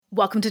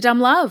Welcome to Dumb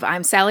Love.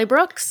 I'm Sally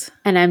Brooks.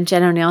 And I'm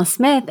Jen O'Neill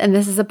Smith, and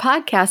this is a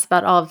podcast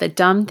about all of the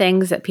dumb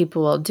things that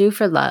people will do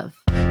for love.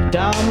 Dum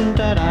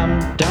da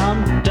dum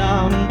dum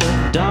dum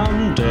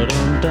dum da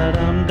dum da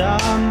dum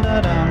dum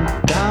da dum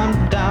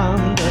dum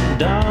dum da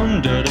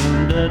dum da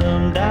dum da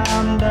dum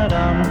dum da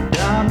dum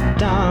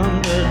dum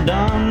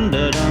dum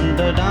da dum da dum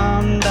da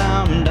dum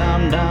dum dum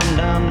dum dum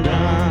dum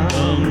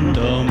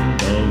dum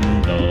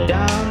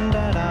dum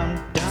dum.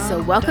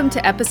 So welcome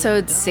to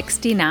episode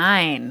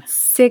 69.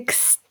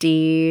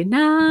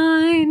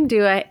 69.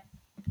 Do I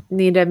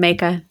need to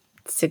make a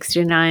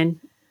 69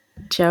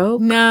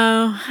 joke?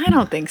 No, I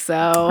don't think so.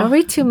 Are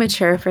we too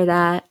mature for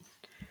that?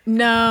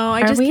 No,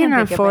 I Are just we can't in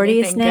our think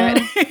 40s of now?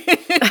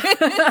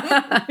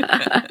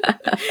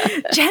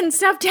 Jen,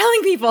 stop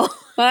telling people.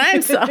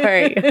 I'm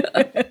sorry.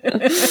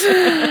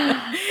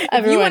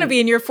 If you want to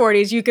be in your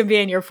 40s, you can be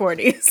in your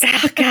 40s.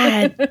 Oh,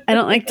 God. I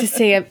don't like to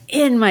say I'm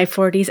in my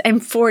 40s. I'm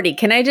 40.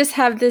 Can I just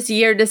have this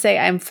year to say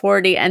I'm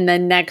 40 and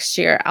then next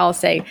year I'll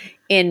say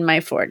in my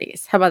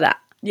 40s? How about that?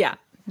 Yeah.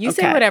 You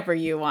Okay. say whatever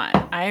you want.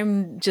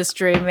 I'm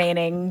just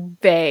remaining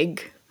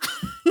vague.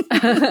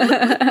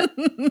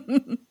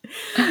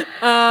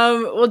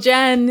 Well,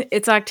 Jen,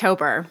 it's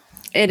October.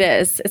 It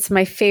is. It's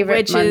my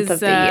favorite month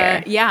of the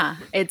year. Yeah,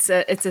 it's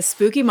a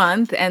spooky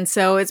month, and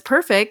so it's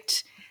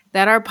perfect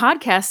that our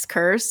podcast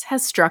curse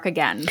has struck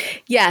again.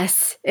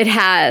 Yes, it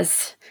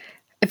has.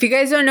 If you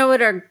guys don't know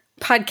what our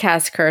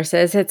podcast curse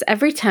is, it's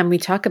every time we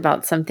talk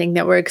about something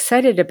that we're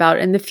excited about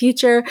in the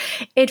future,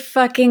 it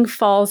fucking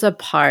falls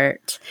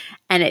apart.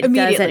 And it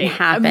doesn't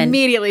happen.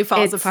 Immediately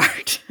falls It's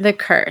apart. The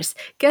curse.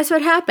 Guess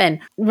what happened?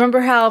 Remember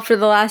how for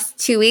the last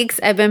 2 weeks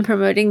I've been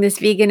promoting this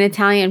vegan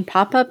Italian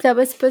pop-up that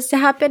was supposed to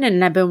happen,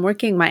 and I've been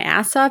working my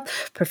ass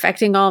off,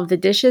 perfecting all of the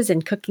dishes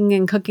and cooking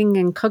and cooking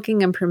and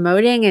cooking and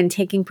promoting and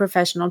taking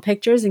professional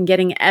pictures and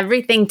getting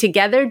everything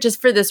together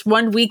just for this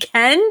one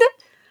weekend?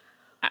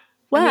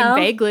 Well, I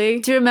mean,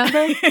 vaguely. Do you remember?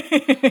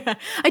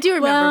 I do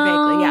remember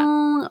vaguely,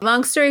 yeah.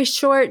 Long story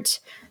short,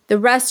 the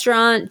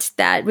restaurant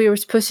that we were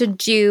supposed to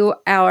do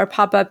our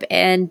pop-up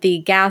and the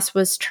gas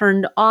was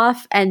turned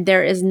off, and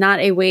there is not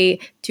a way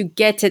to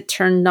get it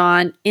turned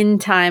on in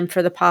time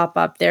for the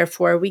pop-up.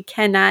 Therefore, we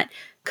cannot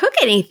cook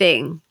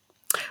anything.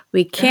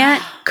 We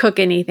can't cook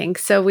anything.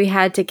 So we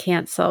had to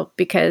cancel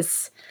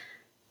because...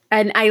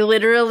 And I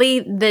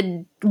literally,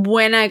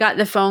 when I got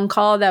the phone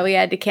call that we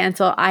had to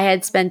cancel, I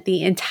had spent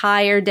the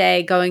entire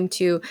day going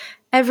to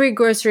every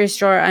grocery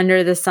store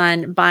under the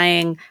sun,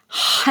 buying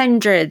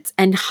hundreds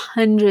and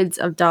hundreds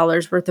of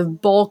dollars worth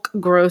of bulk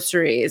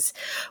groceries,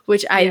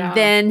 which I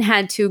then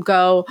had to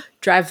go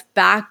drive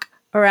back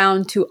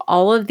around to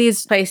all of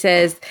these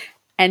places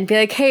and be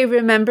like, hey,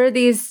 remember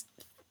these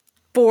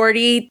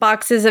 40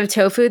 boxes of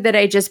tofu that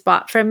I just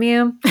bought from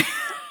you?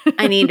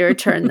 I need to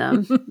return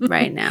them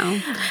right now.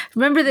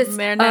 Remember this?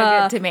 They're no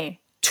good to me.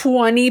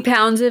 20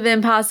 pounds of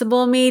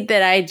Impossible meat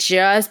that I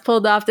just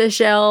pulled off the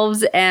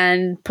shelves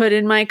and put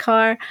in my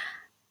car?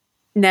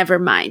 Never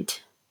mind.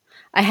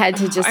 I had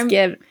to just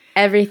give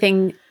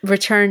everything,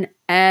 return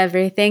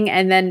everything.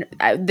 And then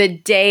the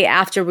day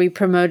after we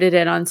promoted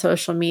it on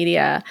social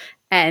media,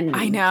 and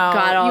I know.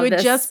 Got all you had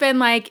this, just been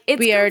like,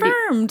 it's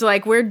confirmed.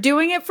 Like, we're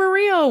doing it for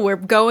real. We're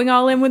going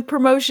all in with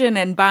promotion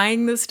and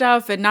buying the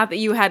stuff. And not that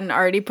you hadn't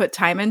already put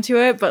time into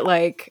it, but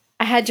like...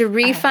 I had to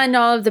refund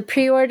all of the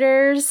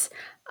pre-orders.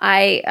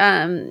 It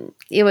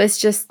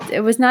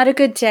was not a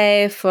good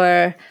day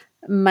for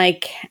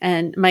Mike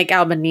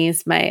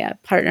Albanese, my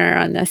partner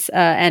on this,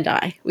 and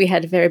I. We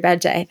had a very bad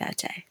day that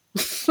day.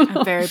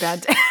 A very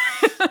bad day.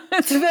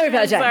 It's a very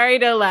bad day. Sorry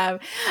to laugh.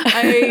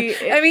 I mean,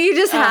 you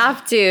just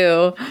have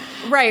to.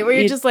 Right, where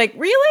you're just like,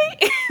 really?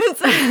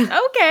 It's like,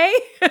 okay.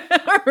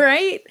 All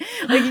right.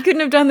 Like, you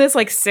couldn't have done this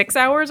like 6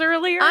 hours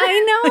earlier?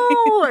 I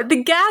know.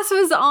 The gas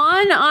was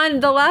on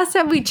the last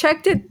time we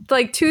checked it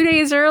like 2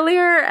 days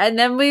earlier. And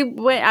then we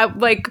went,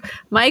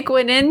 Mike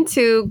went in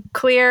to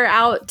clear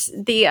out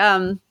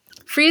the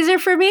freezer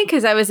for me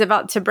because I was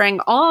about to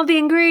bring all the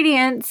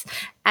ingredients.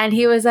 And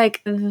he was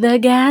like, the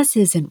gas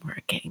isn't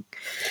working.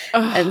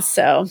 Ugh. And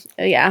so,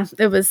 yeah,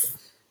 it was,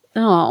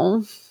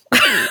 COVID!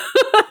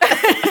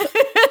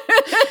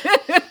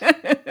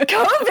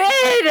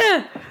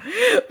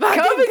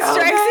 COVID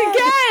strikes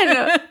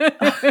again!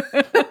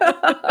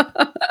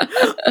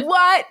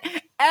 What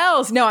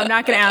else? No, I'm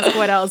not going to ask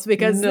what else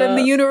because then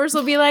the universe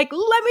will be like,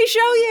 let me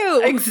show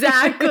you.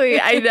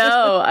 Exactly. I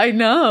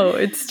know.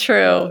 It's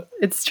true.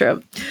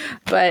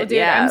 But well, dude,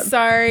 yeah. I'm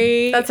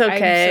sorry. That's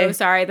okay. I'm so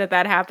sorry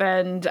that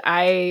happened.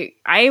 I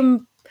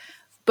am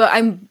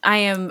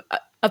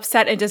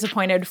upset and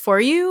disappointed for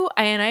you,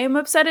 and I am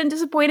upset and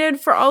disappointed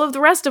for all of the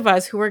rest of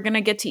us who are going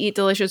to get to eat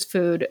delicious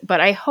food.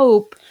 But I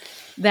hope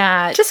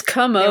that just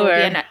come over.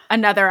 Will be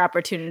another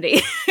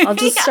opportunity. I'll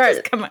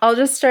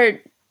just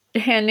start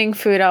handing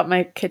food out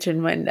my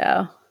kitchen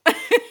window.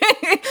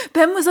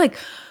 Ben was like,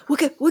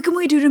 what can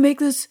we do to make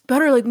this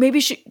better? Like, maybe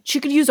she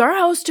could use our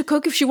house to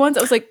cook if she wants.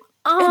 I was like,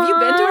 Have you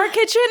been to our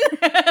kitchen?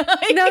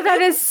 No, that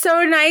is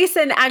so nice.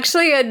 And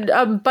actually,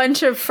 a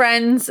bunch of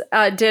friends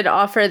did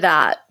offer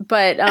that,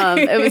 but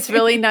it was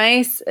really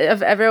nice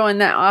of everyone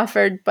that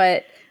offered.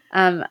 But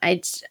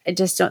I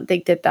just don't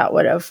think that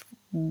would have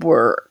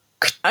worked.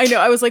 I know.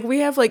 I was like, we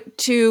have like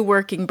 2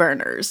 working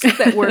burners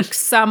that work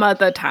some of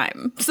the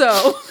time.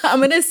 So I'm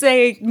going to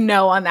say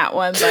no on that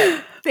one.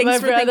 But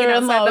thanks for thinking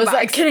outside the box.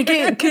 Like, can I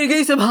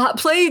get some hot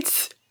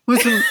plates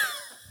with some...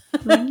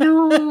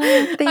 No,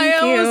 thank you. I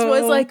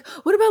always was like,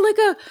 what about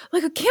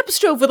like a camp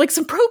stove with like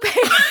some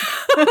propane?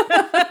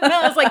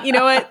 I was like, you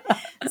know what,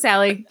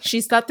 Sally,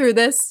 she's thought through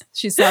this.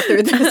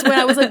 When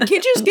I was like, can't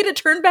you just get it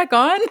turned back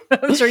on?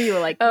 I'm sure you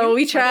were like, oh,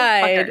 we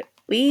tried.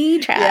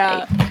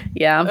 Yeah.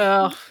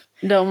 Oh.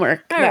 Don't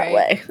work that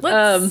way.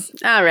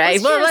 All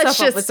right. Well, let's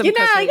just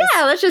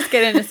let's just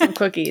get into some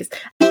cookies.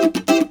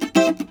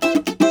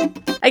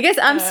 I guess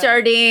I'm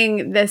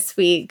starting this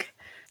week,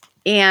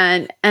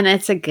 and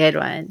it's a good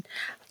one.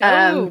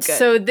 Good.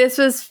 So this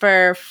was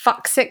for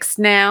Fox 6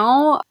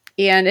 Now,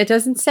 and it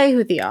doesn't say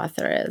who the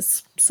author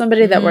is.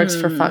 Somebody that works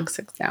for Fox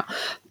 6 Now.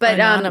 But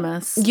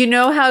anonymous. You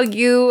know how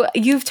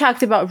you've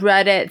talked about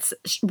Reddit's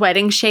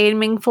wedding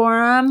shaming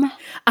forum?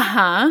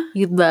 Uh-huh.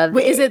 You love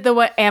Wait, is it the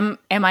what am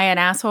I an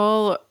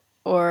asshole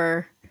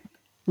or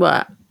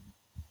what?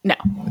 No,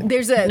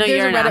 there's a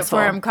Reddit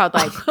forum called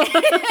like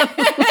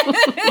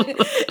it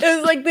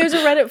was like there's a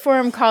Reddit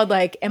forum called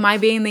like am I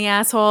being the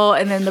asshole,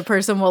 and then the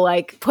person will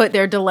like put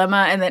their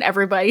dilemma and then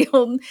everybody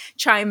will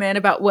chime in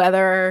about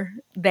whether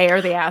they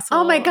are the asshole.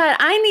 Oh my god,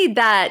 I need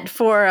that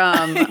for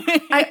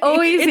I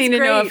always need to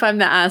know if I'm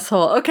the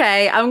asshole.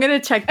 Okay, I'm gonna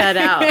check that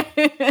out.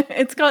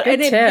 It's called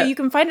you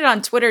can find it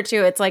on Twitter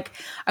too. It's like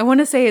I want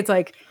to say it's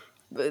like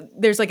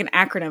there's like an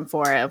acronym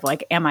for it of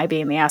like am I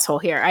being the asshole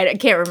here. I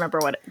can't remember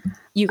what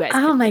you guys.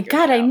 Oh my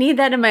god, I need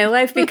that in my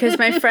life because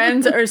my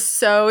friends are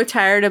so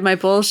tired of my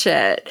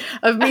bullshit,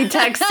 of me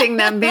texting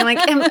them being like,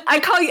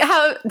 I call you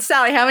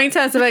Sally, how many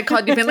times have I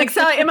called you being like,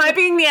 Sally, am I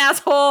being the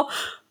asshole?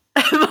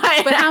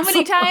 But how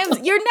many times?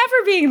 You're never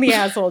being the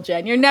asshole,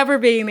 Jen. You're never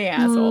being the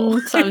asshole.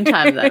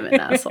 Sometimes I'm an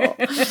asshole.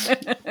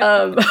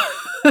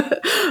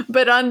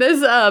 But on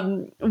this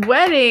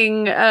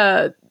wedding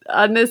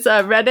on this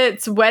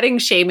Reddit's wedding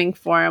shaming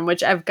forum,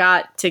 which I've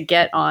got to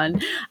get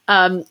on,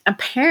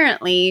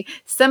 apparently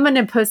someone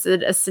had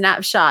posted a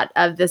snapshot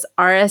of this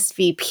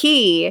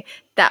RSVP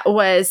that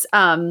was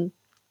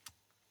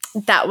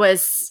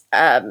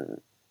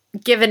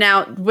given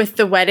out with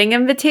the wedding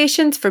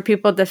invitations for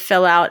people to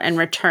fill out and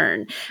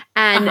return.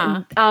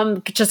 And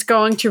I'm just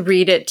going to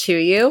read it to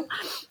you.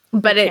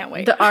 But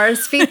the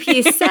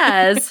RSVP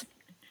says...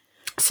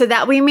 So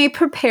that we may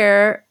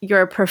prepare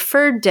your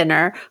preferred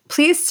dinner,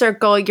 please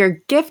circle your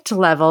gift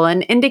level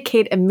and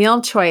indicate a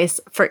meal choice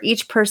for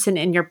each person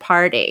in your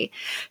party.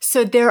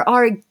 So there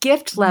are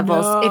gift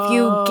levels. No. If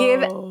you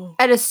give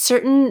at a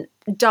certain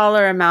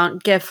dollar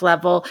amount gift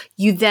level,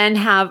 you then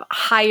have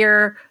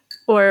higher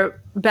or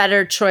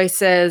better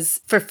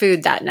choices for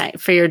food that night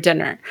for your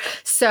dinner.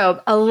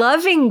 So a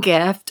loving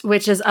gift,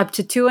 which is up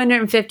to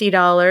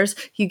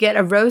 $250, you get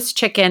a roast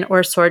chicken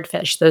or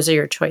swordfish. Those are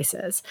your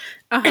choices.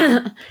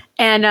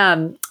 And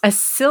a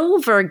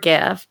silver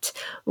gift,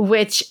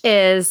 which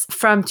is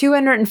from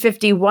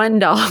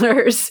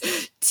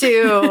 $251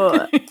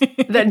 to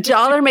the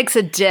dollar makes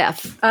a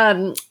diff.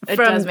 It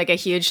does make a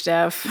huge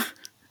diff.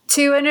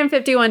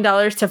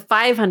 $251 to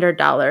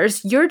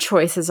 $500. Your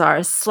choices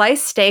are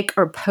sliced steak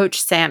or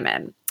poached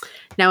salmon.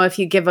 Now, if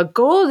you give a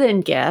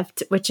golden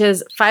gift, which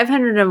is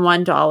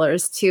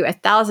 $501 to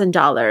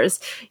 $1,000,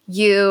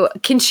 you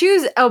can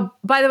choose. Oh,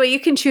 by the way, you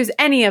can choose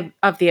any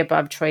of the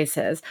above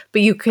choices,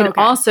 but you can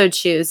also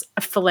choose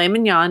a filet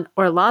mignon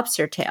or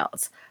lobster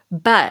tails.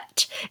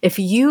 But if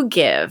you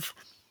give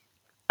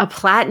a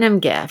platinum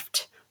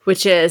gift,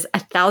 which is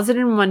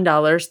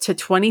 $1,001 to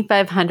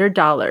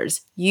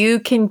 $2,500, you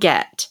can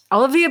get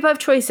all of the above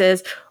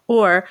choices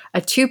or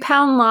a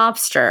 2-pound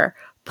lobster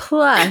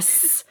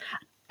plus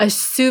a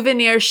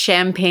souvenir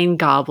champagne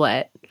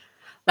goblet,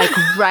 like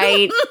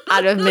right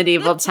out of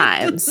medieval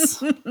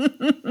times.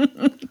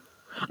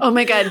 Oh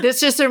my God,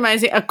 this just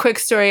reminds me a quick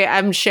story.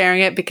 I'm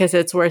sharing it because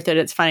it's worth it.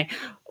 It's funny.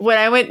 When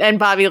I went, and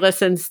Bobby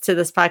listens to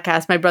this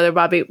podcast, my brother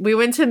Bobby, we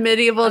went to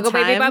medieval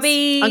times.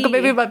 Uncle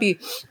Baby Bobby.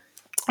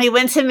 He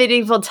went to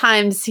medieval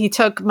times. He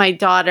took my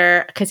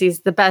daughter, because he's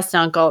the best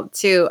uncle,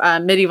 to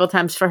medieval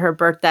times for her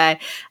birthday.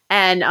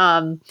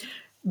 And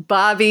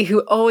Bobby, who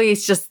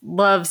always just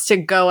loves to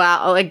go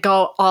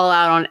all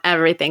out on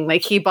everything.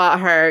 Like he bought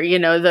her,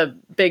 the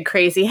big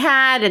crazy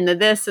hat and the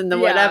this and the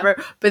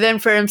whatever. But then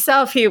for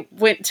himself, he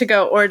went to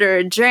go order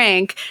a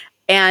drink,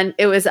 and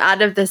it was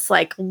out of this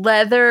like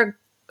leather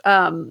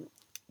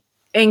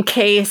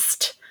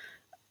encased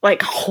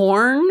like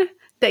horn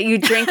that you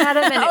drink out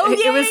of, and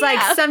it was like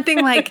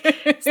something like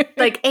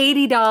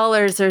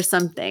 $80 or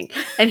something.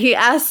 And he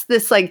asked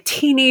this like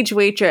teenage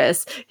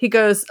waitress, he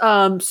goes,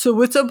 so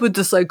what's up with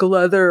this like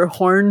leather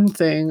horn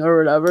thing or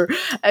whatever?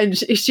 And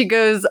she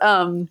goes,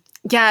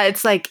 yeah,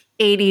 it's like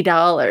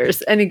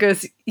 $80. And he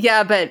goes,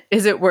 yeah, but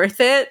is it worth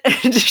it?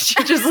 And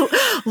she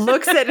just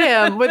looks at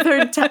him with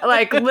her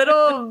like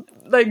little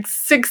like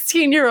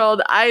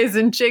 16-year-old eyes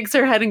and shakes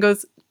her head and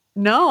goes,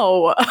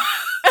 no.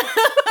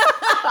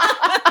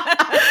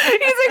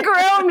 He's a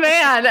grown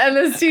man. And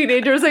this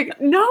teenager was like,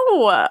 no,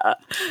 I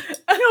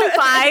don't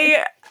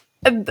buy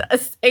an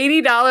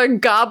 $80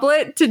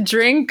 goblet to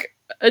drink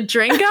a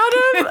drink out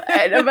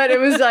of. But it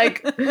was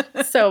like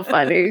so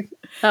funny.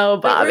 Oh,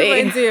 Bobby. It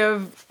reminds me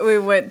of, we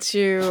went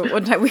to,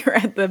 one time we were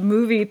at the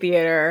movie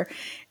theater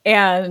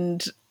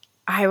and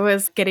I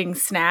was getting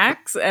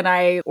snacks and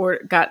I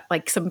got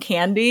like some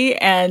candy,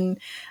 and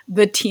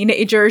the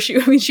teenager, she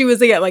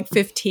was like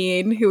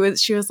 15,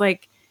 she was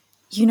like,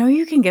 you know,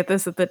 you can get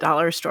this at the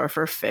dollar store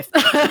for 50.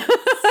 I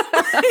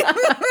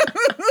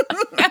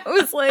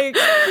was like,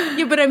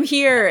 yeah, but I'm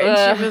here.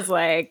 And she was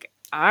like,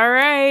 all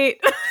right.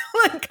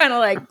 Kind of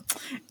like,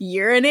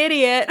 you're an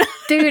idiot.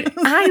 Dude,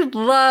 I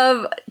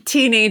love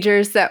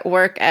teenagers that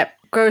work at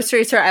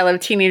grocery store. I love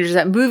teenagers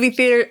at movie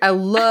theater. I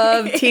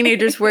love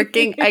teenagers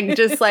working. I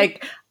just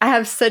like, I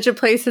have such a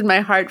place in my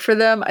heart for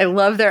them. I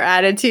love their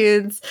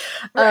attitudes.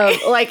 Right.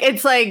 Like,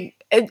 it's like,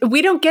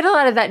 we don't get a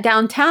lot of that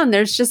downtown.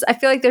 There's just, I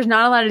feel like there's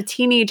not a lot of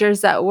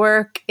teenagers that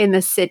work in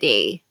the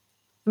city.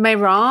 Am I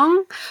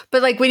wrong?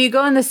 But like when you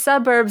go in the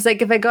suburbs,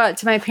 like if I go out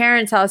to my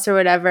parents' house or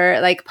whatever,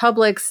 like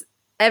Publix,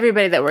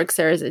 everybody that works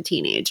there is a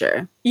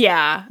teenager.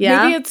 Yeah.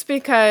 Yeah? Maybe it's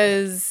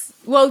because,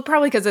 well,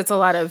 probably because it's a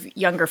lot of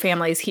younger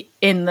families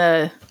in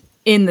the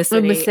city. In the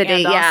city,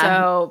 and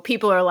yeah. also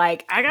people are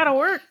like, I gotta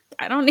work.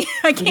 I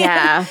can't.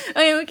 Yeah.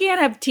 I mean, we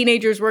can't have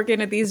teenagers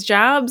working at these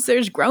jobs.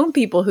 There's grown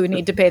people who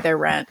need to pay their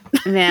rent.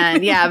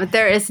 Man, yeah, but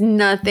there is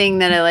nothing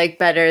that I like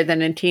better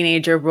than a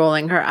teenager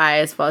rolling her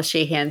eyes while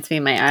she hands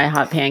me my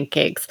IHOP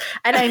pancakes.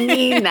 And I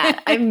mean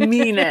that. I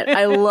mean it.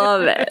 I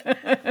love it.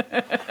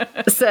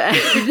 So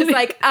You're just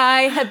like,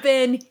 I have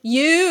been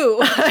you.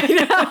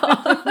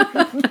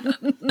 I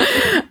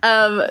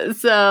know.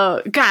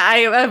 So God,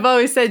 I've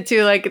always said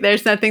too, like,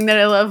 there's nothing that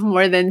I love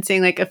more than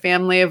seeing like a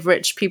family of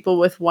rich people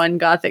with one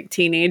gothic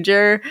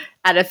teenager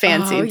at a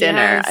fancy dinner.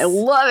 Yes. I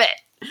love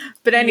it.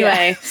 But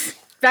anyway,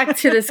 back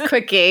to this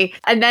quickie.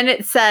 And then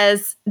it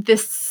says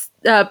this,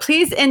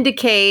 please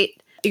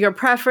indicate your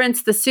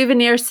preference. The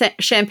souvenir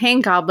champagne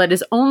goblet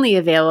is only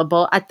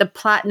available at the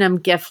platinum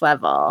gift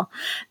level.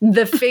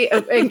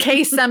 In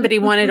case somebody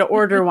wanted to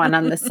order one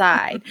on the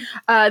side.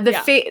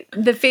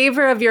 The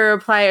favor of your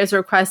reply is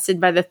requested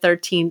by the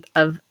 13th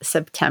of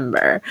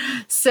September.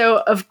 So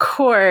of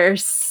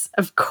course,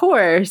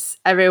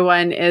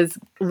 everyone is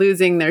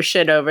losing their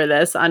shit over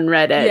this on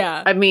Reddit.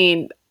 Yeah. I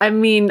mean,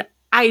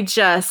 I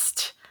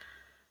just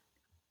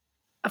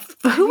Have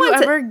you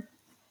ever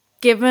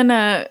given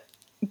a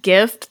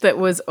gift that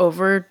was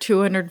over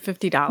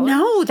 $250?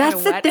 No,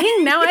 that's the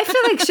thing. Now I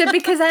feel like shit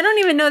because I don't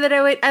even know that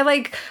I would.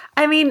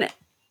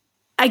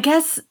 I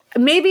guess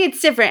maybe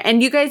it's different,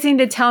 and you guys need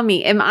to tell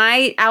me. Am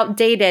I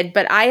outdated?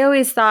 But I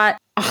always thought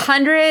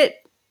 100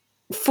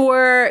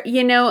 for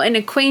an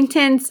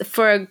acquaintance,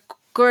 for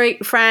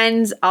great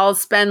friends, I'll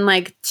spend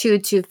like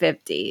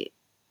 $250.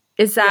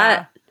 Is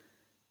that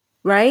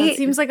right? That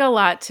seems like a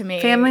lot to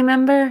me. Family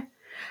member,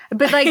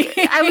 but like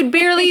I would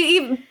barely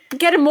even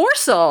get a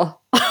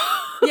morsel.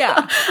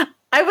 Yeah.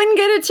 I wouldn't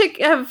get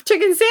a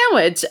chicken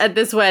sandwich at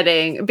this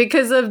wedding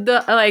because of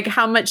the like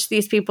how much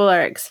these people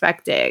are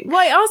expecting. Well,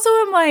 I also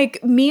am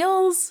like,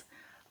 meals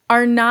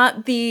are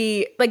not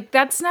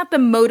that's not the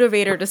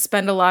motivator to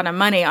spend a lot of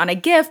money on a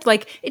gift.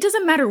 Like, it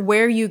doesn't matter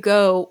where you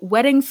go,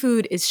 wedding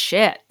food is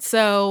shit.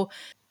 So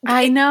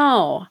I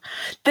know.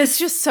 It's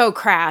just so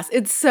crass.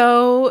 It's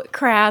so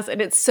crass,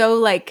 and it's so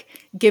like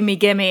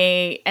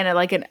gimme and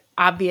like an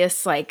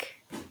obvious like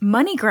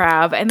money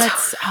grab, and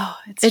that's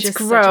it's just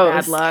gross. Such a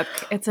bad look.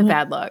 It's a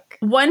bad look.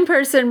 One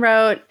person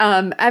wrote,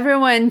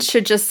 everyone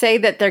should just say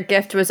that their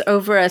gift was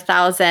over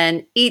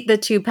 $1,000, eat the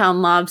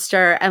 2-pound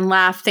lobster, and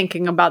laugh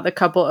thinking about the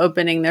couple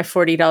opening their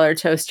 $40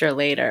 toaster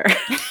later.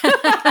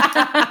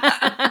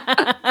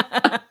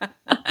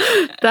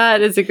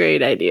 That is a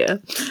great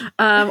idea.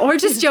 Or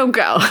just don't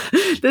go.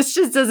 This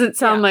just doesn't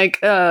sound like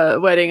a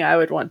wedding I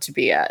would want to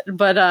be at.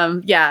 But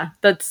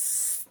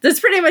that's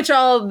pretty much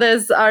all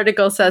this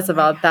article says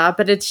about that,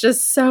 but it's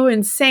just so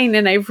insane,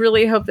 and I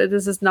really hope that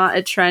this is not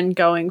a trend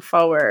going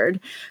forward.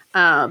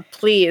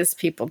 Please,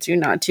 people, do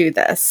not do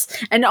this.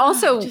 And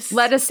also,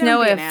 let us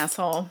know if... an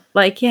asshole.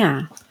 Like,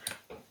 yeah.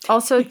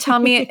 Also, tell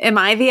me, am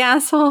I the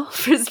asshole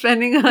for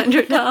spending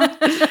 $100?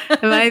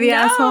 Am I the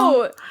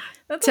asshole?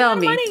 That's Tell a lot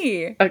me. of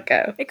money.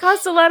 Okay. It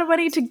costs a lot of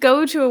money to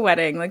go to a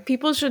wedding. Like,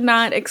 people should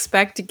not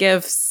expect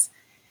gifts.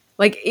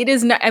 Like, it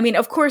is not, I mean,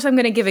 of course I'm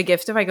going to give a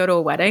gift if I go to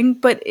a wedding,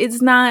 but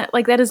it's not,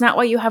 like, that is not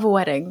why you have a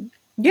wedding.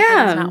 Yeah.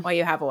 That is not why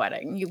you have a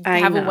wedding. You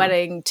have a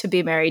wedding to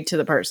be married to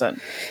the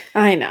person.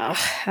 I know.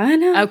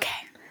 Okay.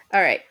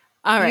 All right.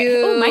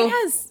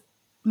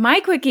 My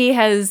quickie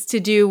has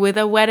to do with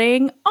a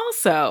wedding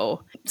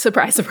also.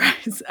 Surprise,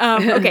 surprise.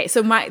 Okay,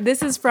 so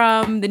this is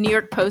from the New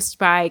York Post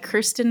by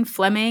Kirsten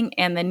Fleming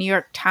and the New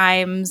York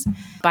Times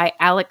by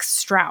Alex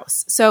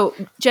Strauss. So,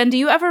 Jen, do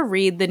you ever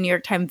read the New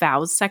York Times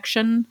vows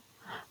section?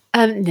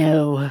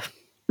 No.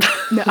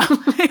 No.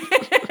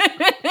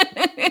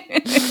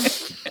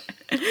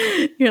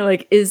 You're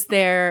like, is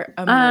there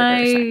a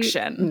murder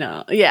section?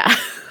 No. Yeah.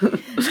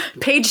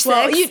 Page 6.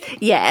 Well,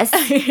 yes.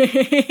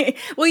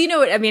 Well, you know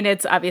what? I mean,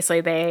 it's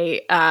obviously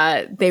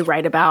they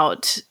write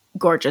about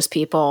gorgeous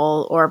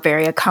people or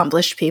very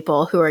accomplished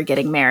people who are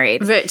getting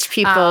married. Rich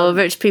people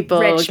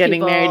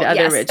getting married to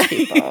other rich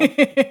people.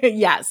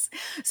 Yes.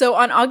 So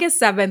on August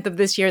 7th of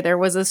this year, there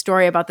was a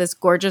story about this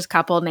gorgeous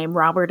couple named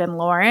Robert and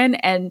Lauren.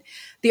 And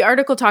the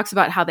article talks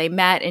about how they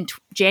met in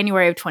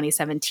January of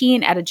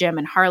 2017 at a gym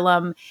in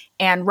Harlem.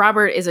 And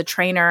Robert is a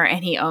trainer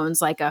and he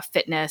owns like a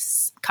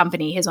fitness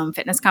company, his own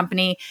fitness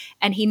company.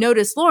 And he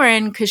noticed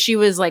Lauren because she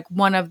was like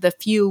one of the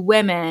few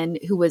women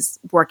who was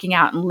working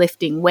out and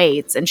lifting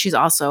weights. And she's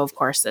also, of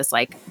course, this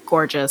like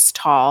gorgeous,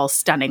 tall,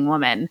 stunning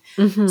woman.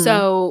 Mm-hmm.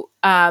 So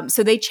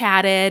they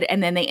chatted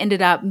and then they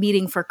ended up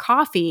meeting for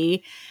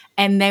coffee.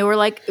 And they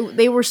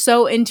were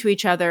so into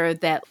each other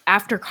that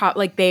after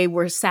they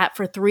were sat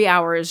for 3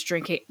 hours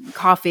drinking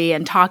coffee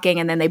and talking,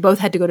 and then they both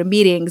had to go to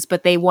meetings,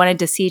 but they wanted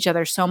to see each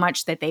other so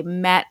much that they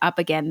met up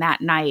again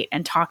that night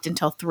and talked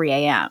until 3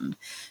 a.m.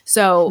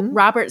 So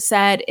Robert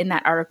said in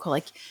that article,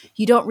 like,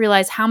 you don't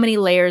realize how many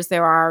layers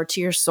there are to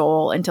your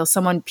soul until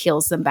someone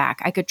peels them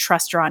back. I could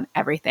trust her on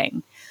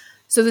everything.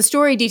 So the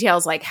story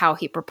details like how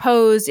he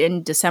proposed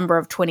in December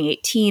of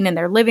 2018 in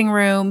their living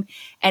room,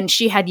 and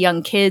she had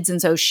young kids.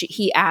 And so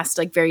he asked,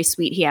 like very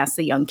sweet, he asked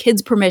the young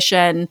kids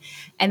permission,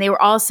 and they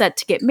were all set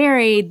to get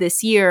married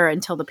this year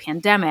until the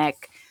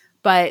pandemic,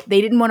 but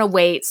they didn't want to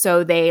wait.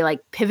 So they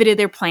like pivoted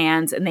their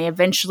plans and they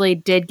eventually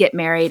did get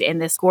married in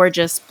this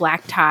gorgeous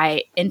black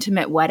tie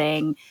intimate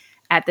wedding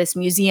at this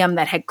museum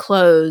that had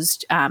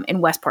closed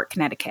in Westport,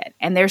 Connecticut.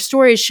 And their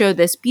stories show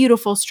this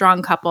beautiful,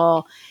 strong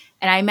couple.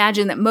 And I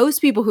imagine that most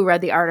people who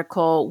read the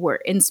article were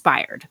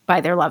inspired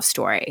by their love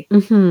story.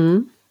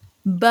 Mm-hmm.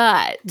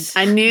 But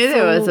I knew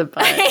there was a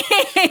but.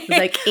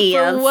 Like,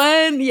 and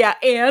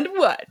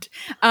what?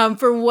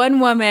 For one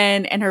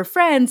woman and her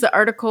friends, the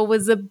article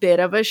was a bit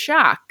of a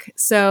shock.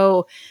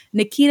 So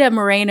Nikita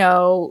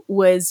Moreno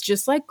was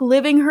just like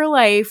living her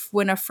life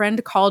when a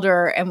friend called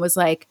her and was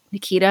like,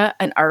 Nikita,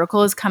 an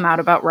article has come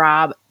out about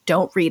Rob.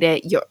 Don't read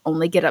it. You'll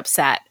only get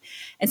upset.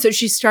 And so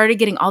she started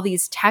getting all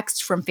these texts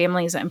from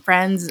families and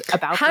friends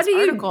about this article. How do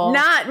you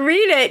not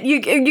read it?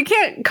 You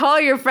can't call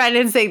your friend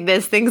and say,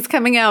 this thing's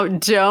coming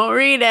out. Don't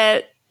read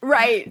it.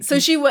 Right. So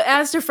she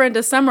asked her friend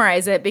to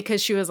summarize it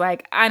because she was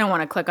like, I don't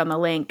want to click on the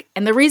link.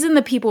 And the reason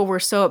the people were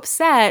so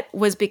upset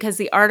was because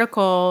the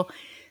article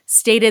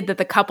stated that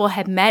the couple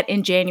had met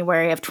in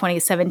January of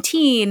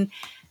 2017.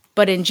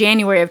 But in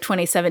January of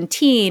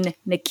 2017,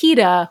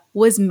 Nikita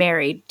was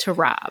married to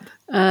Rob.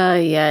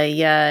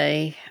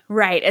 Yeah.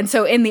 Right. And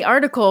so in the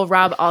article,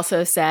 Rob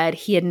also said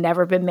he had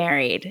never been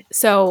married.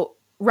 So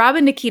Rob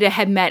and Nikita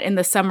had met in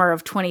the summer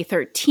of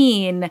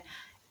 2013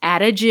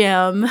 at a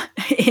gym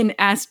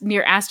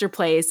near Astor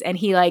Place. And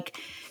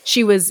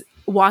she was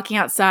walking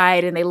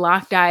outside and they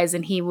locked eyes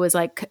and he was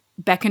like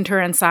beckoned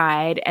her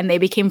inside. And they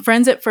became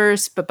friends at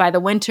first. But by the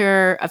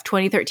winter of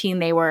 2013,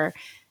 they were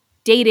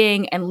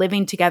dating and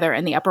living together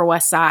in the Upper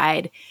West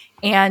Side.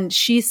 And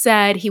she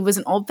said he was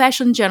an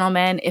old-fashioned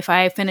gentleman. If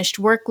I finished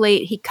work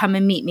late, he'd come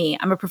and meet me.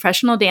 I'm a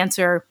professional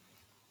dancer,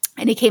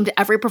 and he came to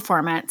every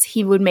performance.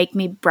 He would make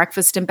me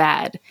breakfast in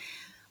bed.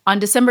 On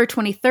December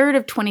 23rd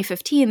of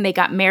 2015, they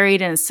got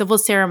married in a civil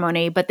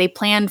ceremony, but they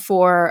planned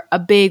for a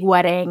big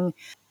wedding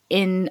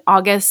in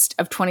August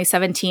of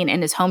 2017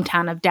 in his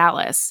hometown of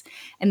Dallas.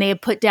 And they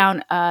had put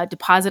down a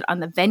deposit on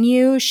the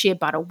venue. She had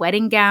bought a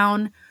wedding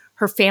gown.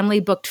 Her family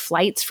booked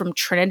flights from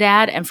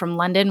Trinidad and from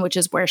London, which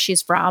is where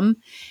she's from.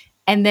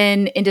 And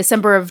then in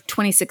December of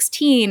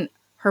 2016,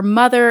 her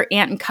mother,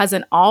 aunt, and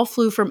cousin all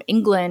flew from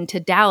England to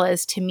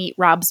Dallas to meet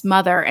Rob's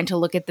mother and to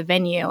look at the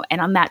venue. And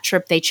on that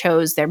trip, they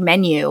chose their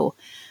menu.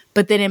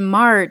 But then in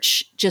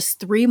March, just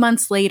 3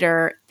 months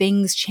later,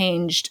 things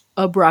changed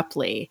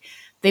abruptly.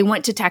 They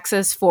went to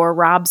Texas for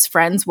Rob's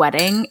friend's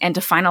wedding and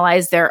to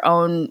finalize their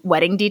own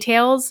wedding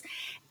details.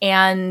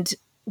 And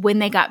when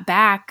they got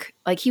back,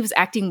 like he was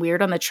acting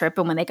weird on the trip.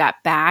 And when they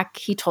got back,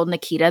 he told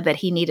Nikita that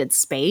he needed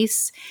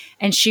space.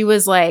 And she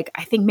was like,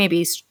 I think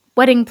maybe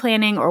wedding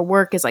planning or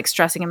work is like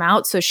stressing him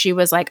out. So she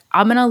was like,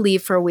 I'm going to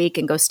leave for a week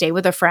and go stay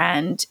with a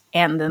friend.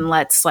 And then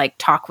let's like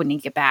talk when you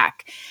get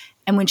back.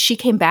 And when she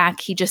came back,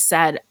 he just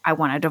said, I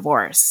want a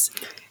divorce.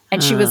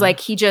 And she was like,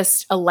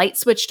 a light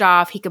switched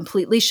off. He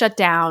completely shut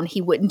down.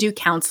 He wouldn't do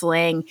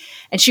counseling.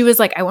 And she was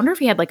like, I wonder if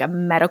he had like a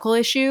medical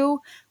issue.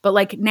 But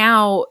like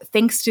now,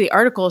 thanks to the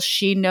article,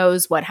 she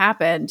knows what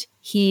happened.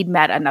 He'd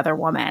met another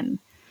woman.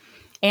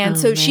 And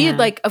so she had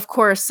like, of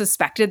course,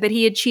 suspected that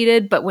he had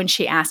cheated. But when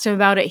she asked him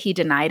about it, he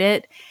denied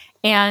it.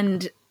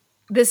 And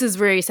this is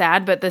very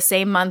sad. But the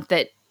same month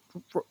that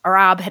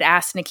Rob had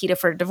asked Nikita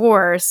for a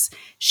divorce,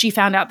 she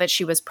found out that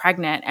she was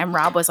pregnant, and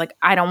Rob was like,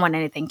 I don't want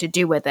anything to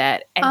do with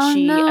it. And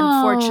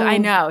unfortunately, I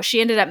know,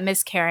 she ended up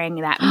miscarrying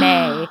that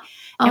May.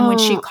 And when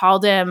she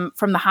called him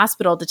from the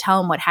hospital to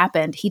tell him what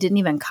happened, he didn't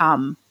even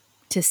come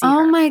to see her.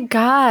 Oh my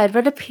God,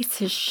 what a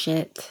piece of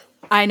shit.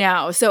 I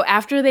know. So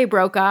after they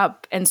broke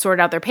up and sorted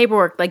out their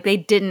paperwork, like they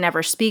didn't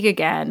ever speak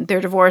again. Their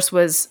divorce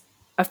was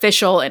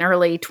official in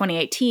early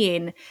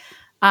 2018.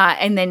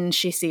 And then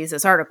she sees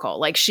this article.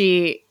 Like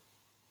she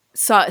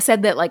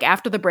said that like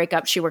after the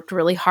breakup, she worked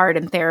really hard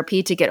in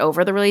therapy to get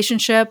over the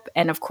relationship.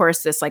 And of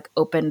course, this like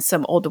opened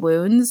some old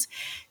wounds.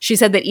 She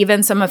said that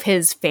even some of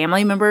his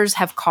family members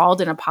have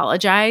called and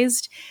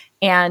apologized.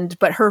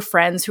 But her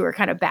friends who are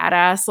kind of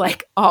badass,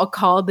 like all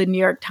called the New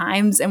York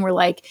Times and were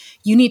like,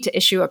 you need to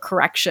issue a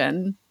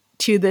correction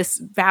to this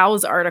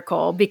vows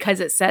article because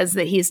it says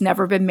that he's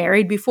never been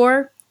married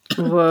before.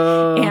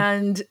 Whoa.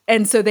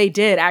 And so they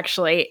did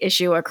actually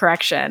issue a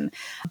correction.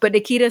 But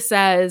Nikita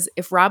says,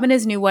 if Rob and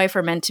his new wife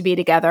are meant to be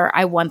together,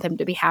 I want them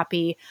to be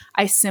happy.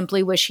 I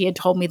simply wish he had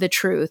told me the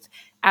truth.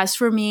 As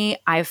for me,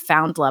 I've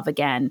found love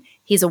again.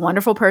 He's a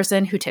wonderful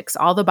person who ticks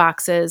all the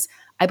boxes.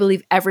 I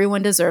believe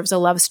everyone deserves a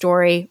love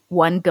story,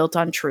 one built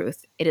on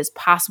truth. It is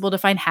possible to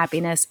find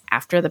happiness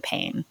after the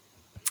pain.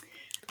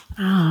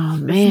 Oh,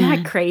 man. Isn't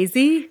that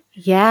crazy?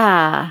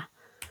 Yeah.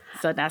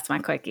 So that's my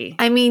quickie.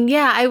 I mean,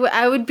 yeah,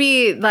 I would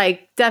be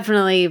like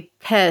definitely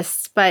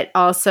pissed, but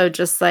also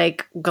just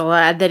like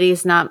glad that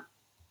he's not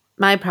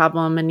my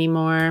problem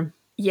anymore.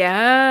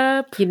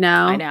 Yep. You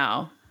know? I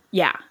know.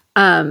 Yeah.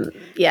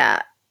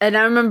 Yeah. And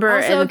I remember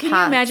also, can you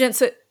imagine?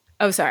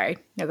 Sorry.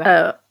 No, go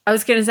ahead. I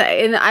was going to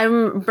say, and I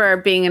remember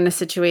being in a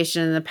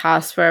situation in the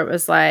past where it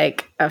was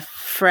like a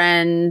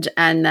friend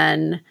and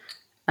then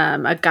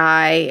a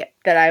guy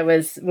that I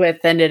was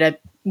with ended up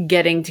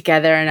getting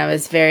together, and I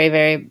was very,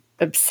 very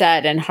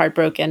upset and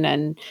heartbroken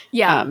and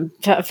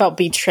felt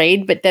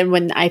betrayed. But then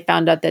when I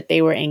found out that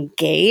they were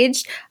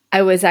engaged,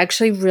 I was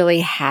actually really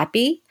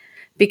happy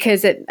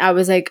because I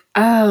was like,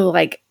 oh,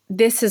 like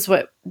this is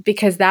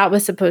because that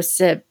was supposed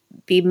to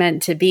be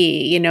meant to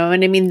be, you know?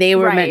 And I mean, they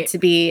were meant to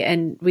be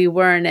and we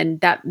weren't.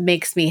 And that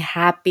makes me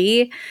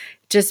happy.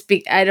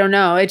 I don't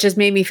know. It just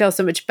made me feel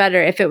so much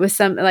better. If it was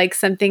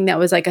something that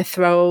was like a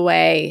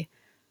throwaway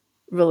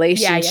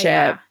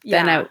relationship,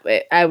 then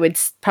I would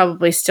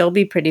probably still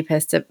be pretty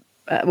pissed at,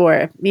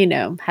 or, you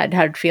know, had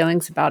hard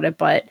feelings about it.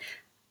 But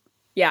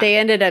they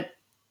ended up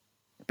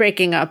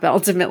breaking up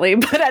ultimately.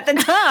 But at the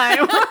time,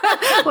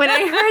 when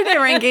I heard they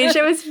were engaged,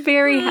 I was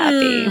very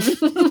happy.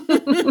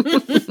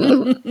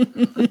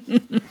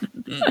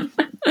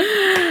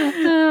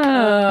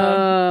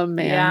 Oh,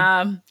 man.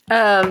 Yeah.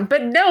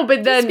 But then,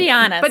 let's be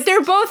honest. But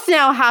they're both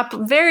now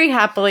very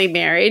happily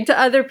married to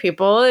other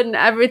people, and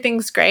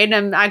everything's great.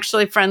 I'm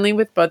actually friendly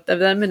with both of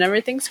them, and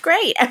everything's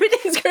great.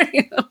 Everything's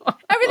great.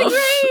 Everything's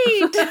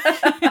great. Good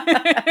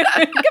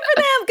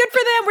for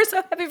them. We're so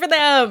happy for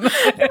them.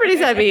 Everybody's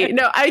happy.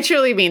 No, I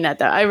truly mean that,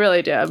 though. I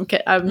really do.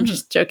 I'm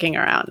just joking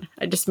around.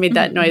 I just made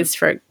that noise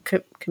for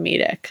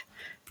comedic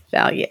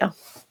value.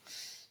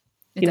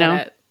 You know?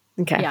 It.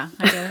 Okay. Yeah,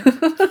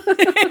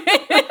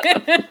 I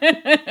get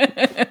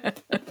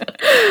it.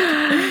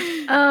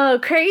 Oh,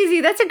 crazy.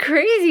 That's a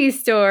crazy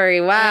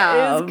story.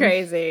 Wow. It is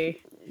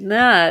crazy.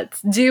 Nuts.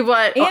 Do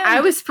what?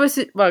 I was supposed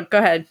to. Well, go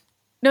ahead.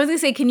 No, I was going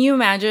to say, can you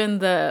imagine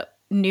the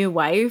new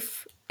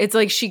wife? It's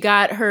like she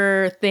got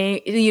her thing,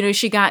 you know,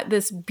 she got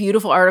this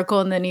beautiful article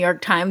in the New York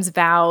Times,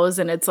 vows,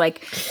 and it's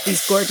like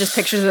these gorgeous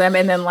pictures of them.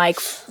 And then like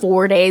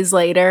 4 days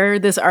later,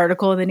 this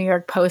article in the New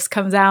York Post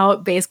comes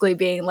out basically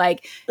being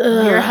like,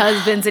 your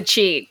husband's a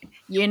cheat.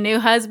 Your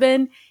new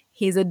husband,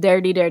 he's a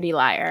dirty, dirty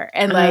liar.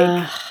 And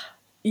like,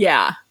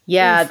 yeah.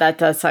 Yeah, that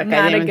does suck.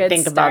 I didn't even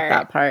think about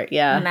that part.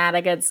 Yeah. Not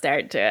a good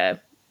start to a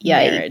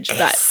marriage.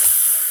 But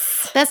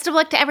best of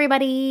luck to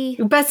everybody.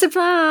 Best of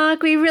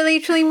luck. We really,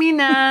 truly mean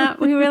that.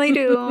 We really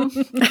do.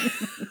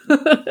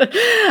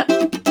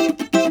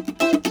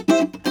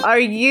 Are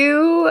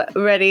you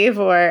ready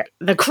for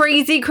the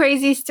crazy,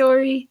 crazy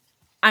story?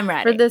 I'm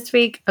ready. For this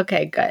week?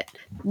 Okay, good.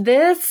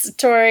 This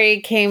story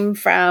came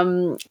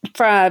from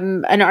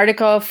an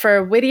article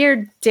for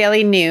Whittier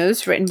Daily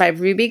News written by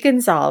Ruby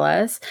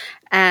Gonzalez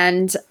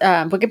and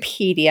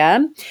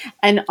Wikipedia,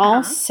 and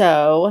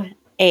also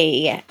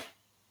a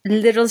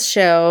little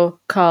show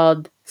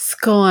called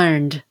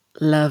Scorned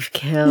Love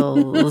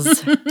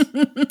Kills.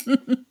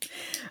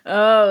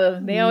 Oh,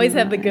 they always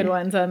have the good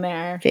ones on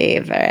there.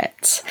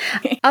 Favorite.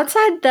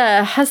 Outside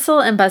the hustle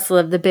and bustle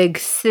of the big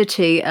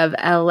city of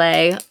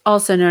LA,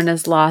 also known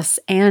as Los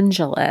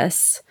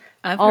Angeles,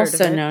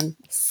 also known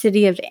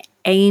City of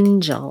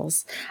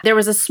Angels, there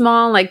was a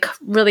small, like,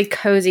 really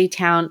cozy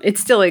town. It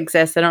still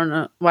exists. I don't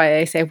know why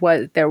I say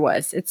what there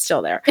was. It's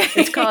still there.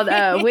 It's called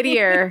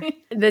Whittier.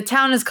 The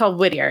town is called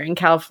Whittier in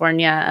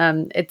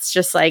California. It's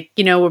just like,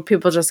 you know, where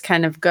people just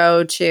kind of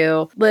go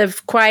to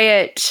live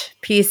quiet,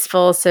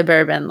 peaceful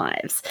suburban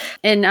lives.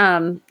 In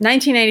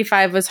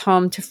 1995 was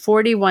home to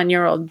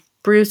 41-year-old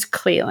Bruce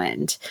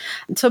Cleland.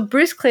 So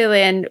Bruce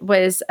Cleland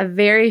was a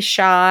very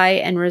shy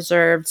and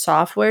reserved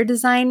software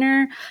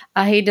designer.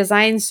 He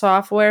designed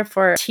software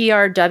for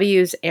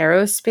TRW's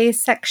aerospace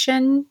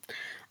section.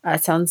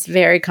 Sounds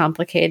very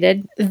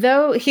complicated.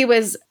 Though he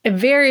was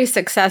very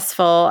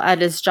successful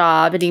at his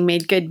job and he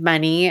made good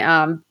money,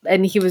 and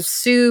he was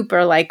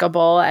super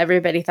likable.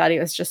 Everybody thought he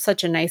was just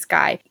such a nice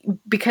guy.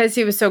 Because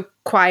he was so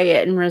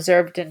quiet and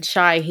reserved and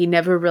shy, he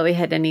never really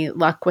had any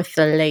luck with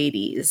the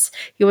ladies.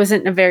 He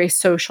wasn't a very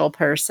social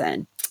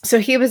person. So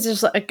he was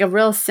just like a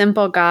real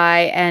simple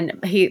guy,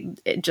 and he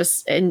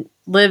just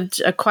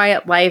lived a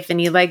quiet life, and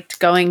he liked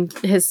going.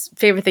 His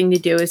favorite thing to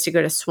do is to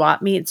go to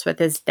swap meets with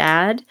his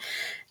dad.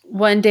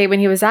 One day when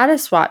he was at a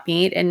swap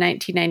meet in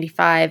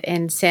 1995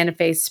 in Santa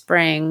Fe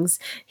Springs,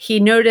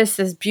 he noticed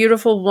this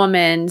beautiful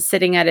woman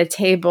sitting at a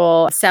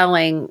table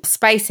selling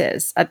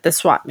spices at the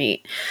swap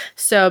meet.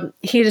 So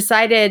he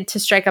decided to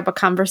strike up a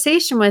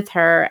conversation with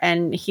her,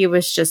 and he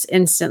was just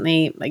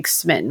instantly like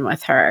smitten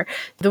with her.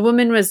 The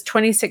woman was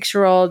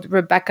 26-year-old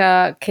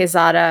Rebecca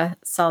Quezada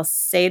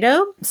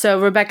Salcedo. So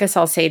Rebecca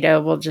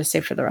Salcedo, we'll just say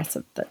for the rest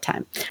of the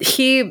time.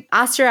 He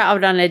asked her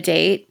out on a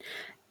date,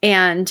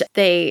 and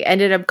they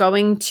ended up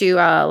going to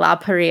La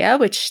Paria,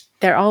 which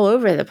they're all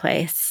over the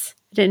place.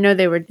 I didn't know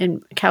they were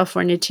in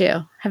California too.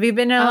 Have you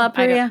been to La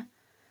Paria?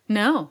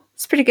 No.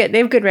 It's pretty good. They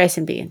have good rice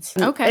and beans.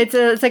 Okay.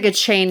 It's like a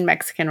chain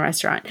Mexican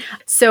restaurant.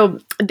 So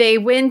they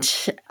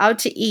went out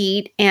to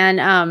eat,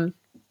 and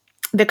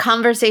the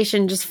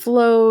conversation just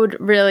flowed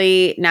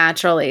really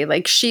naturally.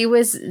 Like, she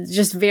was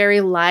just very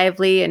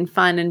lively and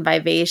fun and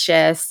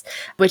vivacious,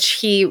 which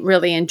he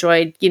really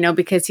enjoyed,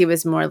 because he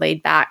was more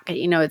laid back.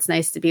 It's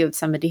nice to be with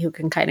somebody who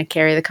can kind of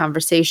carry the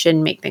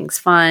conversation, make things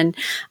fun.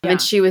 Yeah.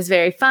 And she was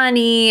very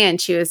funny, and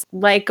she was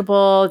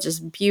likable,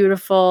 just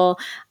beautiful.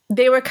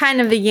 They were kind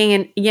of the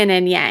yin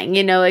and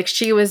yang, like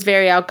she was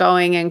very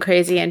outgoing and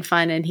crazy and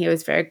fun, and he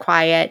was very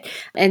quiet.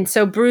 And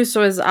so Bruce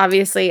was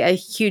obviously a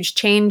huge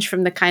change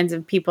from the kinds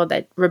of people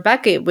that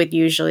Rebecca would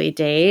usually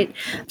date.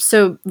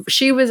 So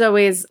she was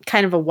always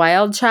kind of a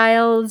wild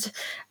child.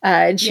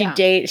 And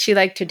she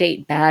liked to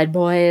date bad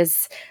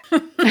boys.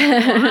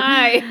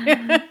 Why?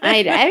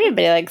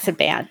 Everybody likes a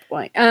bad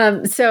boy.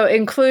 So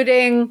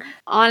including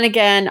on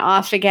again,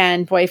 off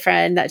again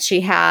boyfriend that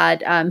she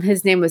had.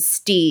 His name was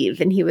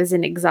Steve, and he was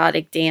an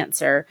exotic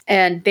dancer.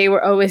 And they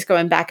were always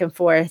going back and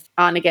forth,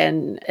 on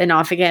again and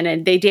off again.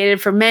 And they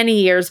dated for many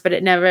years, but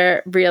it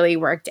never really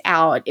worked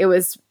out. It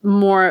was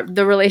more,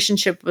 the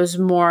relationship was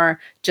more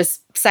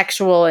just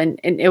sexual, and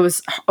it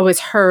was always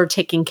her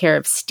taking care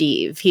of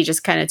Steve. He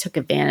just kind of took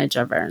advantage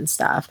of her and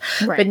stuff.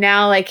 Right. But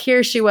now, like,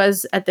 here she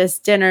was at this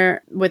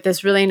dinner with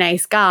this really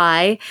nice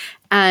guy,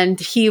 and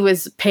he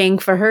was paying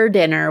for her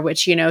dinner,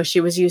 which, she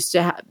was used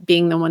to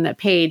being the one that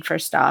paid for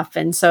stuff.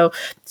 And so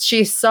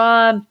she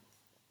saw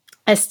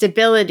a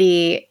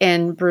stability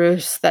in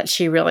Bruce that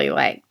she really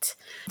liked.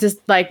 Just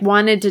like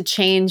wanted to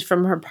change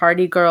from her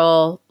party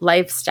girl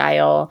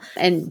lifestyle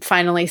and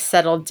finally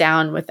settled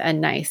down with a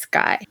nice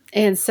guy.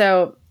 And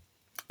so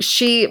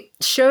she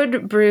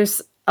showed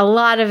Bruce a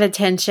lot of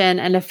attention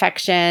and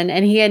affection,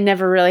 and he had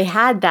never really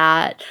had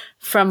that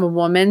from a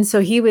woman. So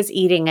he was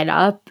eating it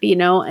up,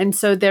 and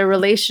so their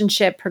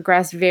relationship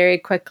progressed very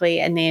quickly,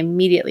 and they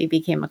immediately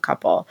became a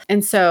couple.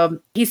 And so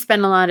he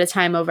spent a lot of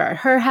time over at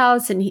her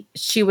house, and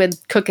she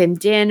would cook him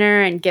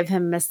dinner and give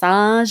him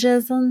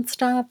massages and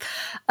stuff.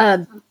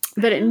 But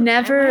it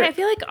never... I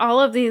feel like all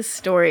of these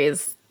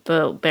stories,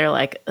 they're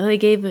like,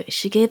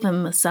 she gave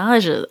him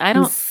massages. I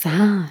don't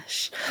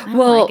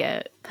like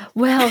it.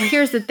 Well,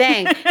 here's the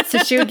thing. So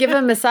she would give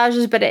him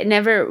massages, but it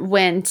never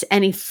went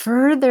any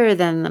further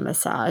than the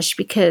massage,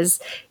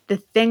 because the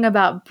thing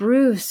about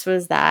Bruce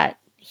was that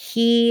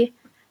he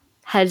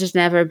had just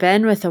never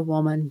been with a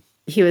woman.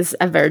 He was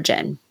a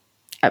virgin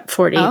at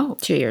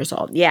 42 years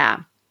old. Yeah.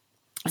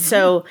 Mm-hmm.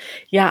 So,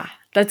 yeah.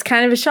 That's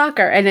kind of a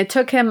shocker. And it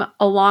took him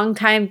a long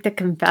time to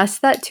confess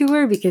that to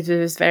her, because he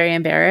was very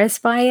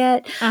embarrassed by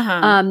it.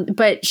 Uh-huh.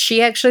 But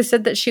she actually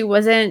said that she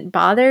wasn't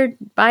bothered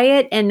by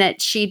it, and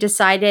that she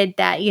decided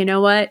that, you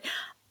know what,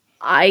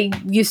 I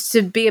used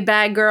to be a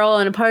bad girl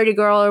and a party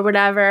girl or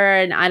whatever,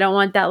 and I don't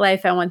want that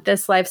life. I want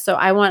this life. So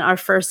I want our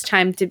first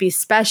time to be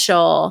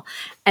special.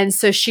 And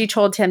so she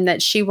told him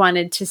that she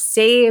wanted to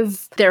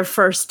save their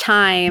first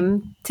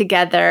time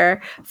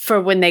together for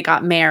when they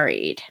got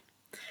married.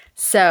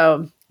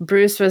 So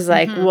Bruce was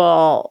like,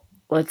 well,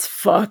 let's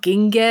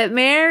fucking get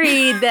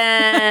married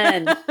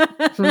then.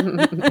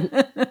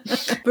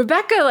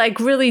 Rebecca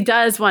really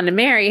does want to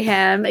marry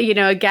him,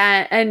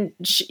 again. And,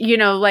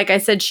 like I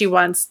said, she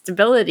wants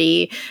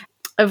stability.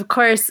 Of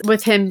course,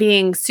 with him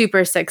being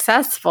super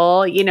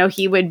successful,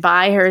 he would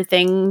buy her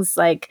things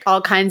like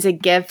all kinds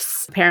of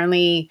gifts,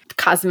 apparently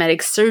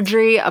cosmetic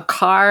surgery, a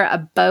car, a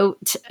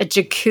boat, a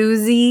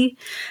jacuzzi.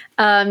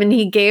 And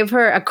he gave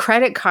her a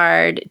credit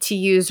card to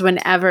use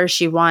whenever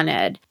she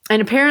wanted.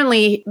 And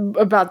apparently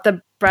about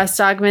the breast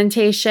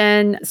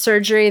augmentation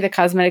surgery, the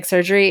cosmetic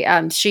surgery,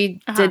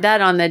 she did that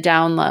on the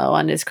down low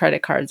on his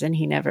credit cards, and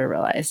he never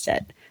realized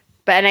it.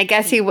 And I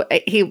guess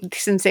he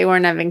since they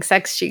weren't having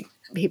sex,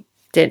 he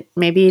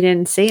maybe he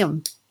didn't see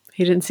him.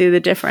 He didn't see the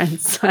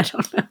difference. I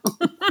don't know.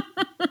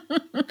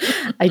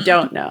 I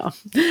don't know.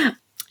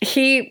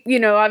 He,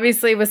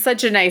 obviously was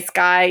such a nice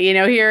guy.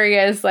 Here he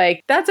is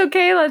like, that's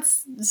okay.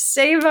 Let's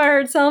save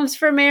ourselves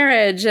for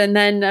marriage. And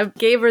then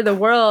gave her the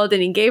world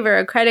and he gave her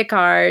a credit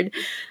card.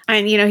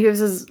 And, he was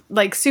this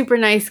like super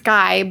nice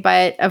guy.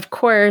 But of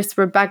course,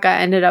 Rebecca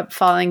ended up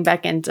falling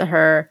back into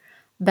her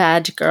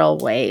bad girl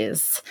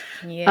ways.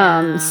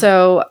 Yeah.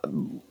 So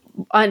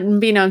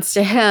unbeknownst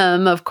to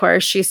him, of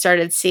course, she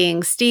started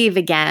seeing Steve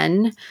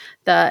again,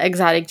 the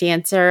exotic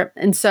dancer.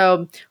 And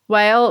so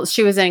while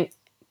she was in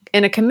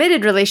a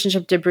committed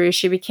relationship to Bruce,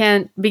 she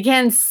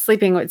began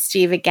sleeping with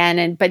Steve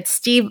again. But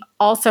Steve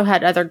also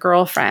had other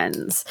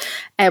girlfriends,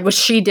 which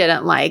she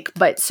didn't like.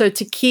 But so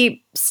to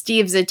keep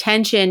Steve's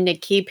attention, to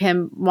keep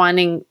him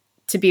wanting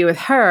to be with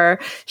her,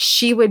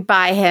 she would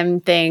buy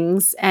him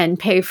things and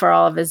pay for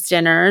all of his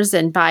dinners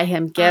and buy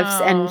him gifts.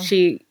 Oh. And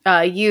she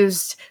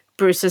used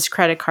Bruce's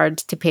credit card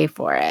to pay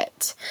for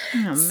it.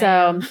 Oh,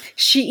 so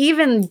she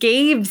even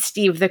gave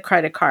Steve the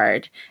credit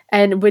card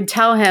and would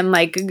tell him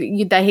like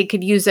that he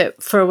could use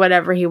it for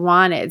whatever he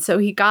wanted. So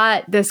he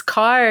got this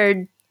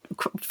card,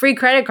 free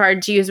credit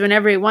card to use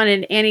whenever he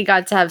wanted, and he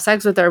got to have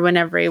sex with her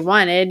whenever he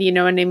wanted. You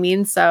know what I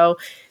mean? So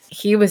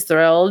he was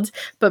thrilled,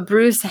 but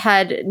Bruce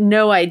had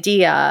no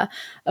idea,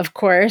 of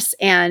course.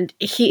 And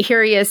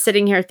here he is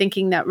sitting here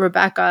thinking that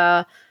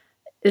Rebecca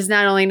is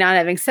not only not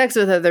having sex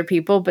with other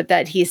people, but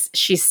that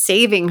she's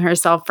saving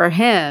herself for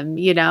him,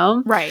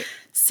 Right.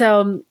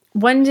 So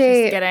one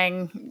day,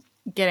 She's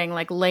getting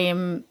like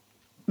lame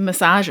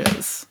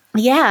massages.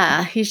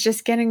 yeah, he's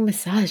just getting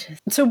massages.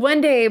 So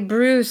one day,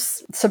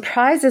 Bruce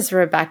surprises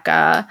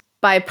Rebecca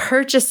by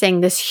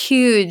purchasing this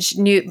huge,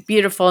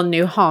 beautiful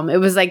new home.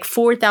 It was like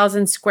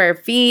 4,000 square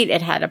feet.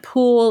 It had a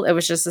pool. It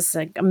was just this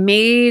like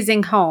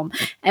amazing home.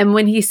 And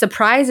when he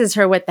surprises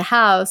her with the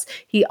house,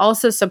 he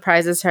also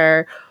surprises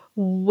her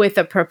with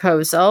a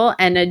proposal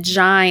and a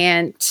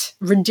giant,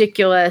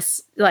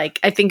 ridiculous, like,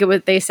 I think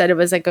they said it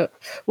was like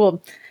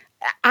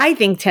I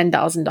think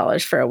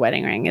 $10,000 for a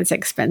wedding ring is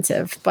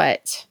expensive,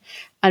 but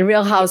on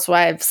Real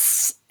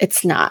Housewives,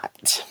 it's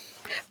not.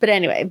 But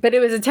anyway, it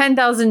was a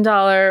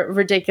 $10,000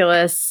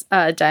 ridiculous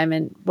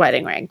diamond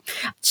wedding ring.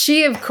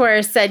 She, of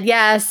course, said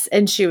yes,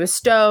 and she was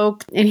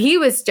stoked, and he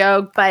was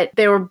stoked, but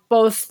they were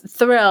both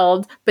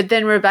thrilled. But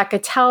then Rebecca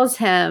tells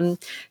him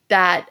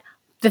that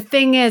the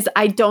thing is,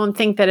 I don't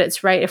think that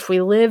it's right if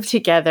we live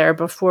together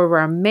before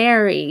we're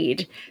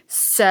married.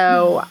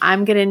 So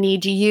I'm going to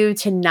need you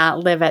to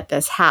not live at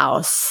this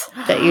house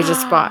that you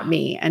just bought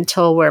me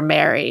until we're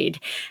married.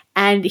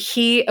 And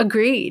he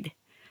agreed.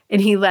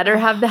 And he let her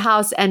have the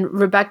house. And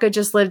Rebecca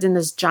just lived in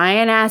this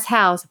giant ass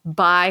house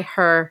by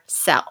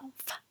herself.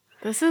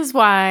 This is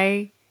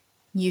why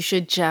you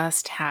should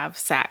just have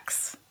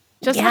sex.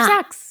 Just have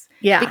sex.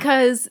 Yeah.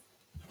 Because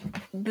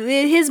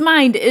his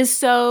mind is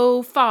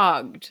so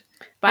fogged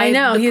by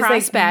the he's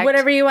prospect like,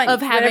 whatever you want, of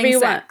having you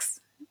sex.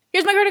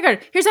 Here's my credit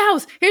card. Here's a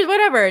house. Here's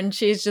whatever. And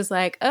she's just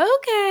like,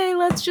 okay,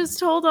 let's just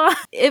hold on.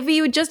 If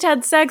he would just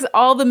had sex,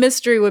 all the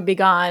mystery would be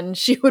gone.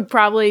 She would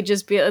probably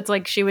just be, it's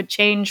like she would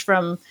change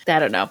from, I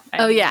don't know.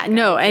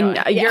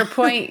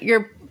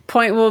 Your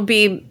point will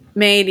be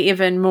made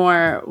even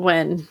more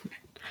when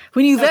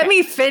you let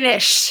me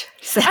finish.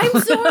 So.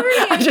 I'm sorry.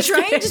 I'm just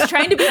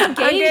trying to be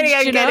engaged.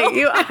 I'm kidding.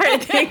 You are.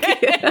 Thank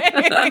you.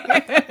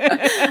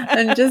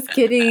 I'm just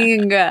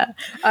kidding.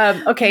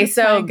 Okay,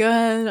 so go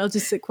ahead. I'll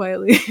just sit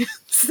quietly.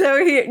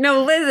 So here,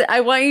 no, Liz, I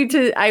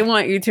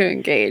want you to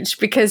engage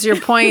because your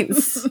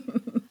points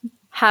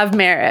have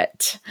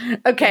merit.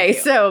 Okay,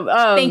 so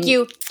thank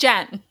you,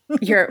 Jen.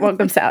 You're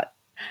welcome, Sal.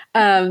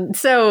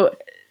 So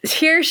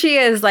here she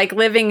is, like,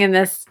 living in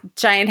this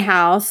giant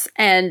house.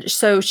 And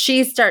so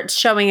she starts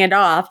showing it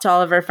off to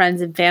all of her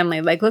friends and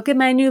family. Like, look at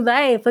my new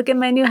life. Look at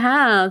my new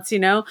house,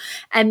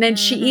 And then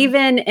she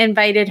even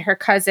invited her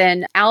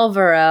cousin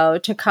Alvaro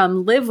to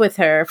come live with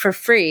her for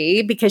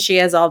free because she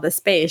has all the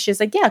space.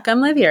 She's like, yeah,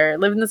 come live here.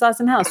 Live in this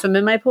awesome house. Swim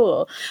in my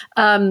pool.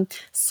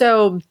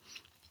 So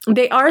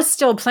they are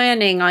still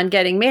planning on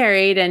getting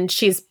married. And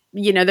she's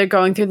they're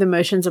going through the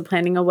motions of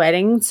planning a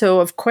wedding. So,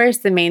 of course,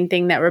 the main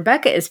thing that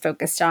Rebecca is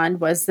focused on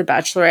was the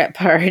bachelorette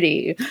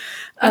party.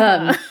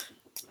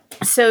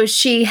 So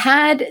she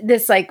had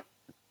this, like,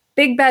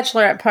 big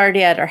bachelorette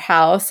party at her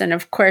house. And,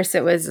 of course,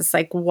 it was this,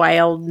 like,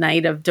 wild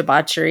night of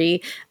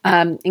debauchery,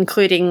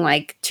 including,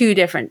 like, 2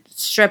 different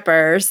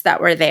strippers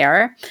that were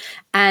there.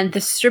 And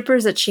the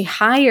strippers that she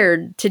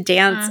hired to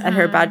dance at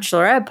her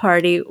bachelorette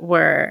party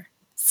were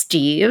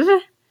Steve.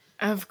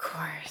 Of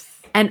course.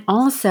 And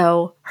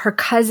also her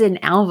cousin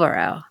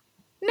Alvaro.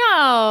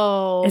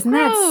 No. Isn't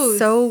that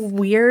so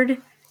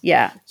weird?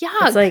 Yeah. Yuck.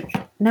 It's like,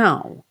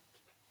 no.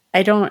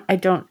 I don't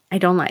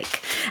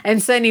like.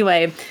 And so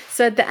anyway,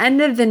 So at the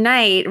end of the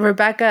night,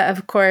 Rebecca,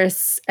 of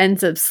course,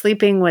 ends up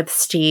sleeping with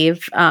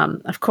Steve,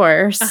 of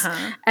course.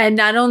 And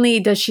not only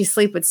does she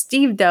sleep with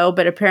Steve, though,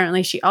 but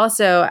apparently she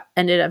also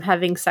ended up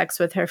having sex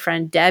with her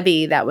friend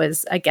Debbie that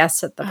was a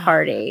guest at the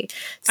party.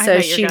 I So thought you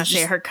were she going to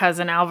say her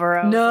cousin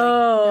Alvaro.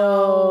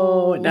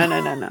 No.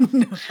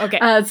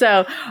 Okay.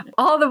 So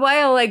all the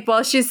while, like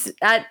while she's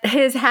at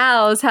his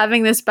house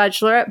having this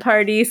bachelorette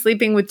party,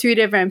 sleeping with two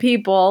different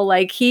people,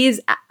 like he's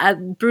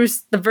at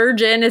Bruce the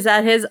Virgin is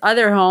at his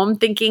other home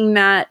thinking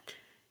that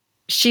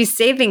she's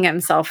saving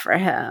himself for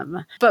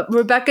him. But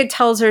Rebecca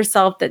tells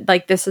herself that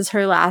like this is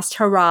her last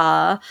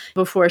hurrah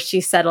before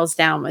she settles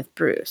down with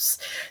Bruce.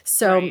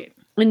 So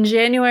in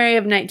January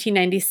of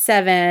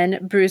 1997,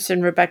 Bruce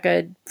and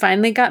Rebecca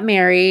finally got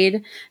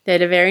married. They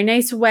had a very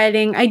nice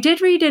wedding. I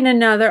did read in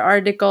another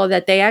article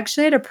that they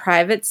actually had a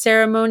private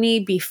ceremony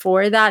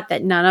before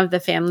that none of the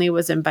family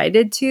was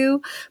invited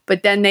to.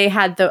 But then they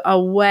had a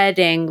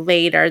wedding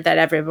later that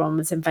everyone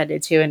was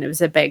invited to, and it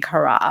was a big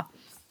hurrah.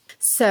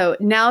 So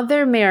now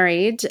they're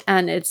married,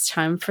 and it's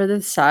time for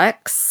the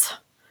sex.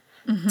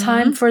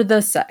 Time for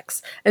the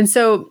sex. And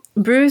so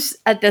Bruce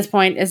at this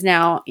point is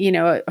now,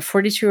 a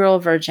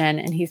 42-year-old virgin,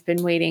 and he's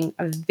been waiting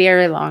a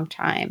very long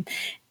time.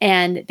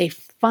 And they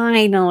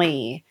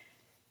finally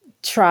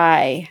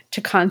try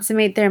to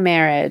consummate their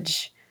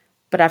marriage.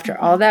 But after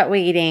all that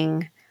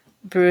waiting,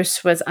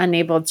 Bruce was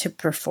unable to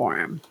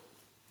perform.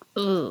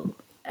 Ooh.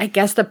 I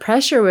guess the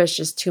pressure was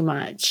just too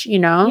much,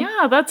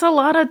 Yeah, that's a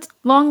lot of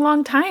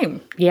long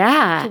time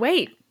to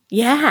wait.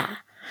 Yeah.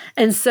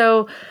 And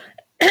so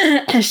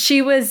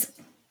she was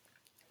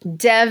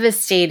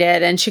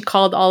devastated, and she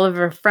called all of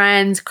her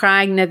friends,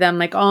 crying to them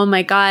like, oh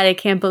my God, I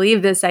can't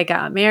believe this. I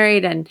got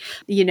married, and,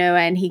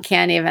 and he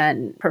can't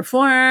even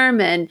perform.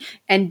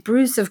 And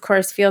Bruce, of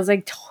course, feels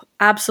like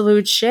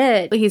absolute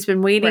shit. He's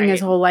been waiting his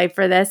whole life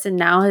for this, and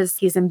now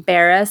he's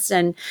embarrassed,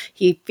 and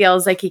he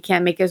feels like he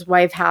can't make his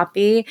wife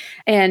happy.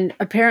 And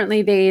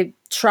apparently they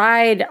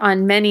tried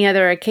on many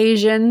other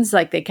occasions,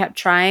 like they kept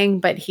trying,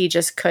 but he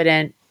just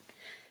couldn't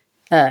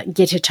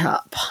get it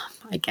up,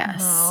 I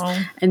guess.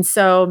 Oh. And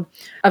so,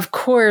 of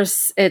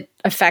course, it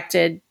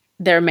affected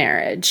their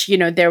marriage.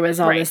 There was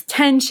all this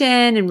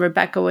tension, and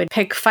Rebecca would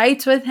pick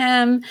fights with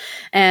him.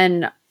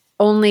 And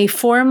only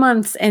 4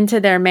 months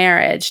into their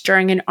marriage,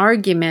 during an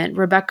argument,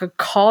 Rebecca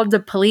called the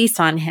police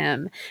on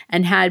him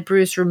and had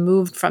Bruce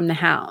removed from the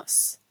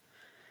house.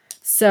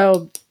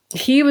 So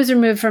he was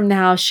removed from the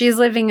house. She's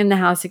living in the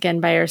house again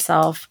by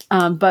herself.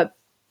 But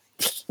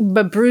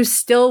Bruce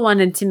still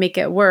wanted to make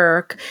it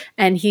work,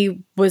 and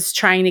he was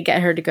trying to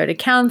get her to go to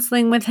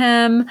counseling with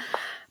him.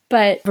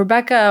 But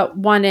Rebecca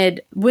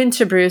went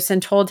to Bruce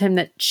and told him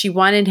that she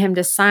wanted him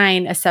to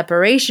sign a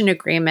separation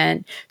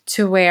agreement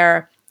to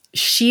where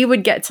she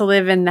would get to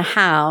live in the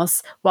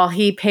house while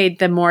he paid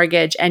the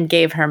mortgage and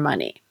gave her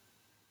money.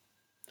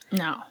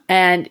 No.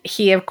 And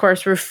he, of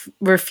course,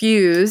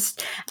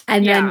 refused.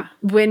 And then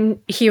when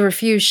he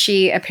refused,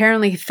 she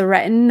apparently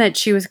threatened that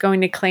she was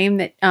going to claim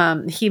that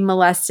he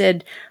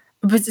molested.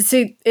 But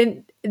see,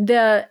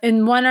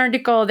 in one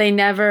article, they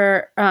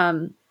never.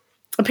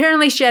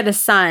 Apparently, she had a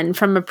son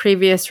from a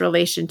previous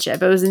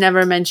relationship. It was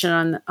never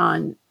mentioned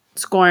on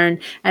Scorn,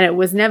 and it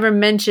was never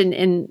mentioned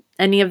in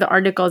any of the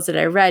articles that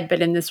I read.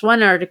 But in this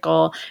one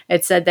article,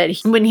 it said that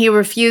when he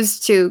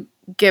refused to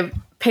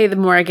pay the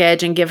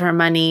mortgage and give her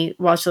money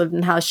while she lived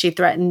in the house, she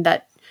threatened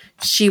that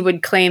she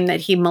would claim that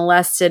he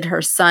molested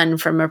her son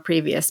from a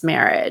previous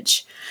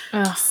marriage.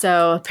 Ugh.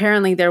 So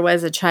apparently there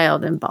was a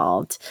child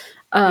involved.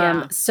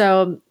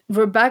 So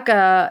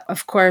Rebecca,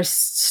 of course,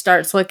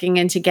 starts looking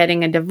into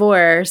getting a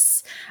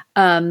divorce.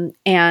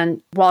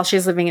 And while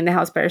she's living in the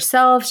house by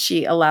herself,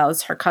 she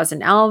allows her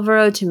cousin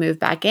Alvaro to move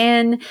back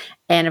in.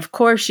 And of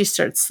course, she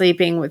starts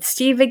sleeping with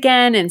Steve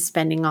again and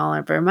spending all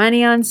of her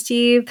money on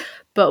Steve.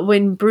 But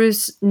when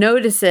Bruce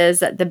notices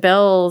that the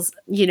bills,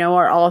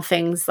 are all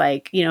things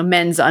like,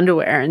 men's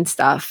underwear and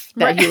stuff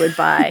that he would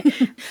buy.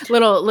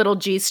 little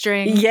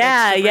G-strings.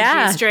 Yeah,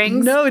 yeah.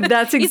 G-strings. No,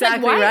 that's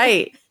exactly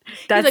right.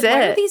 That's it.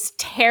 Why do these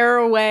tear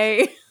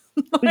away?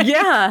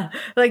 Yeah.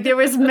 Like there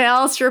was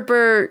male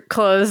stripper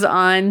clothes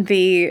on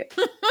the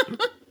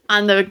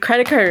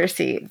credit card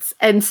receipts.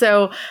 And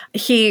so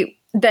he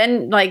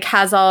then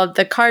has all of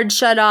the cards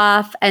shut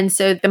off. And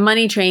so the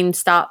money train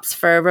stops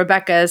for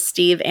Rebecca,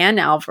 Steve, and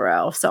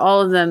Alvaro. So all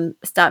of them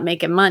stop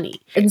making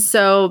money. And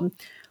so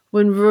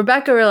when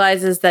Rebecca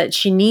realizes that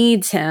she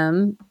needs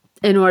him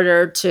in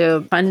order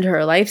to fund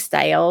her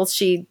lifestyle,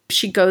 she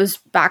goes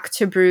back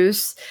to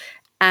Bruce.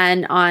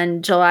 And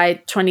on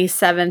July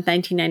 27th,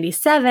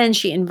 1997,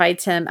 she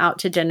invites him out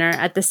to dinner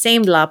at the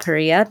same La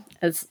Paria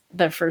as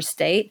their first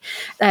date.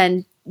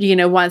 And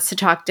wants to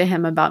talk to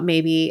him about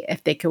maybe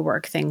if they could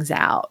work things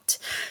out.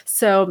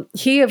 So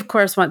he, of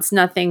course, wants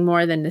nothing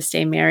more than to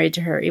stay married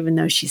to her, even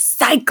though she's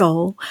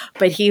psycho,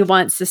 but he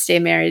wants to stay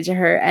married to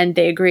her, and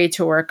they agree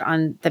to work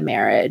on the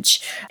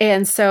marriage.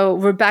 And so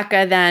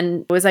Rebecca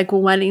then was like,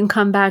 well, why don't you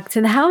come back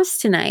to the house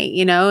tonight,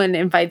 and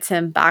invites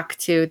him back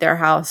to their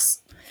house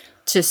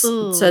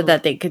so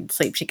that they could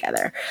sleep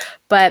together.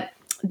 But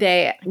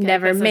They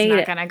never made it's it.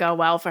 not gonna go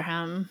well for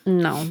him.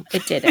 No,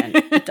 it didn't.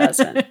 It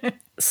doesn't.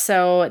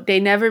 So they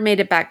never made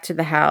it back to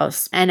the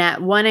house. And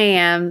at 1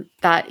 a.m.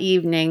 that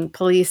evening,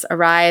 police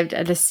arrived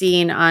at a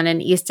scene on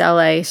an East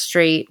LA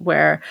street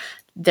where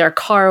their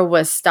car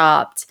was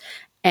stopped.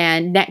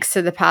 And next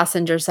to the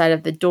passenger side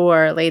of the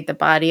door laid the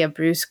body of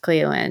Bruce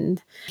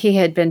Cleland. He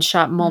had been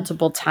shot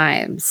multiple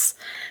times.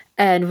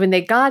 And when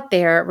they got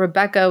there,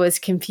 Rebecca was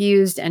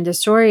confused and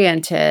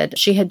disoriented.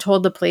 She had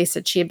told the police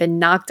that she had been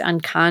knocked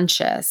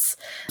unconscious.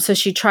 So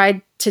she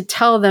tried to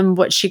tell them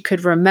what she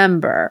could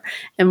remember.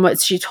 And what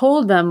she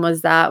told them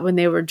was that when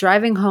they were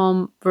driving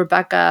home,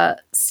 Rebecca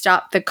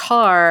stopped the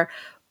car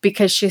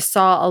because she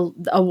saw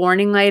a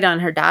warning light on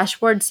her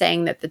dashboard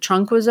saying that the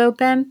trunk was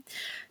open.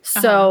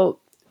 So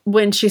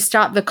when she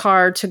stopped the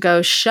car to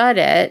go shut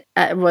it,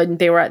 when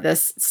they were at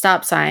this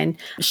stop sign,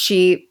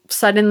 she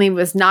suddenly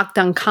was knocked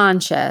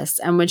unconscious.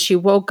 And when she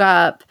woke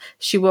up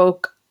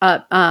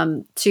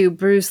to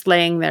Bruce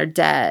laying there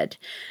dead.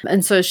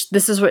 And so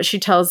this is what she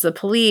tells the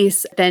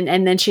police.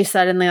 Then she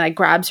suddenly like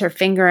grabs her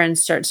finger and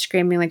starts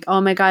screaming like,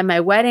 "Oh my God, my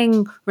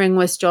wedding ring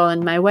was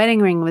stolen. My wedding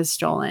ring was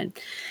stolen."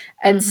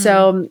 And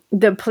so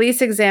the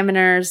police examine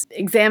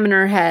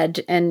her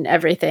head and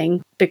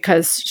everything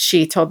because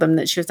she told them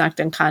that she was knocked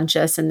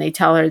unconscious, and they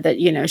tell her that,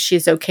 you know,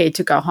 she's okay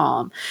to go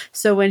home.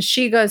 So when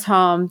she goes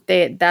home,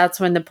 that's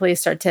when the police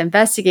start to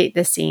investigate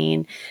the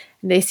scene.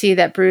 They see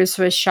that Bruce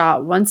was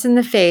shot once in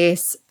the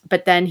face,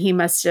 but then he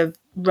must have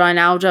run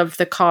out of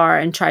the car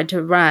and tried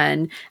to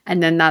run.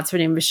 And then that's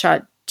when he was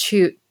shot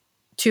two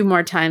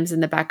more times in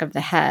the back of the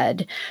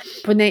head.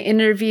 When they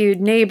interviewed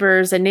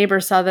neighbors, a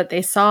neighbor saw that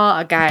they saw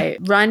a guy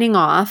running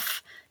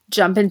off,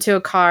 jump into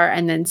a car,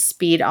 and then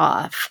speed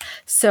off.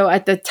 So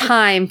at the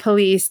time,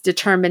 police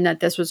determined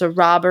that this was a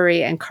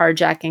robbery and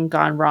carjacking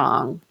gone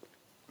wrong.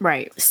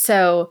 Right.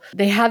 So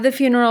they have the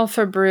funeral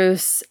for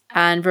Bruce,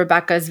 and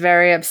Rebecca's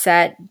very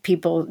upset.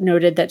 People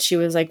noted that she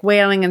was like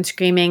wailing and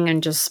screaming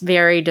and just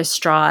very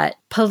distraught.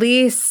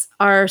 Police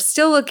are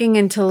still looking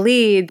into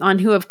leads on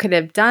who could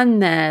have done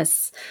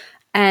this.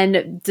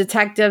 And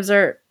detectives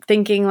are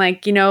thinking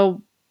like, you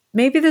know,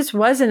 maybe this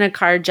wasn't a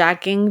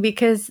carjacking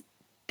because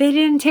they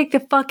didn't take the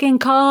fucking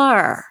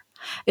car.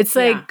 It's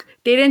like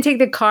they didn't take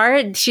the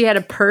car. She had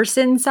a purse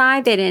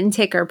inside. They didn't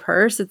take her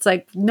purse. It's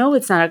like, no,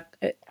 it's not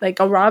like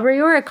a robbery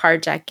or a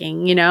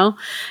carjacking, you know?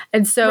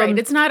 And so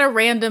it's not a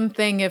random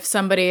thing if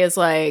somebody is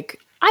like,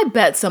 I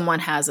bet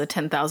someone has a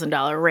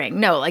 $10,000 ring.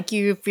 No, like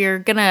if you're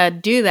going to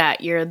do that,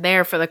 you're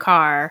there for the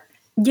car.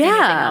 Yeah.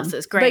 Anything else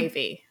is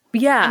gravy.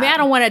 Yeah. I mean, I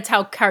don't want to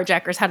tell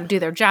carjackers how to do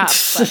their job,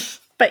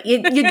 but but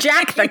you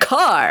jack the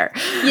car.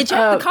 You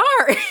jack the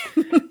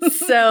car.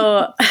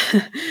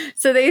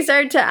 So they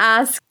start to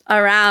ask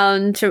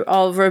around to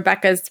all of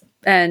Rebecca's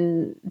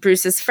and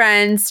Bruce's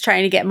friends,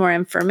 trying to get more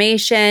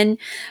information.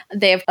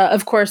 They have,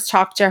 of course,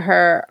 talked to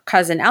her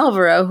cousin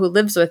Alvaro, who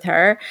lives with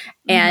her,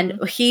 and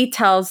he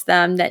tells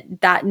them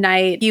that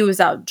night he was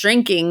out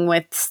drinking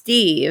with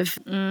Steve,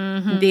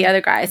 the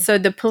other guy. So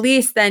the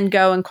police then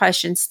go and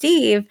question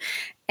Steve,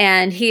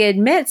 and he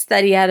admits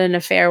that he had an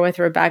affair with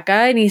Rebecca.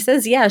 And he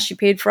says, yeah, she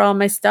paid for all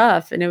my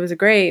stuff and it was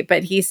great.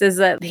 But he says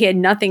that he had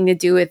nothing to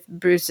do with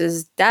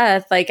Bruce's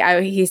death. Like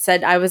he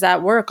said, I was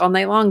at work all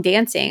night long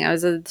dancing. I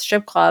was at the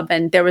strip club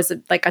and there was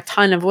like a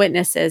ton of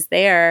witnesses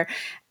there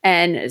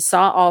and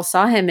saw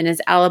him, and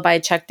his alibi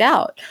checked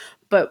out.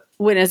 But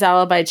when his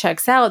alibi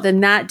checks out,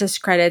 then that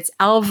discredits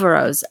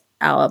Alvaro's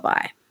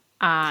alibi.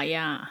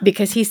 Yeah.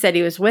 Because he said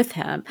he was with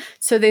him.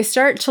 So they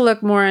start to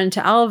look more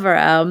into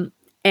Alvaro.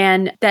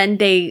 And then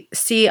they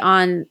see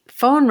on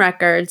phone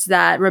records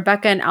that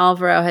Rebecca and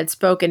Alvaro had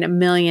spoken 1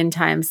 million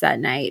times that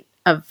night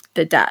of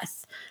the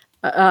death,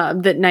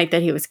 the night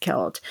that he was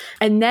killed.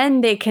 And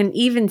then they can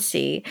even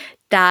see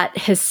that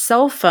his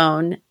cell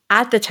phone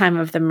at the time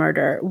of the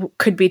murder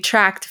could be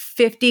tracked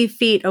 50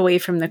 feet away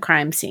from the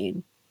crime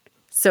scene.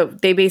 So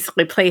they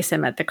basically place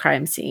him at the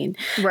crime scene.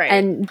 Right.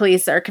 And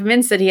police are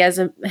convinced that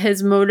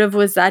his motive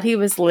was that he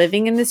was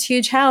living in this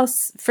huge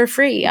house for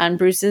free on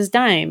Bruce's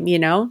dime, you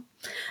know?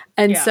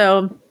 And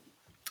so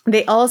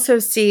they also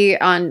see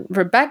on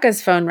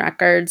Rebecca's phone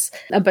records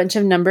a bunch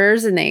of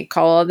numbers, and they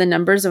call all the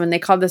numbers. And when they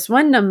called this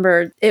one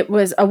number, it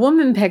was a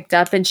woman picked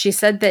up, and she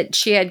said that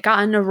she had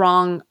gotten a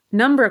wrong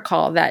number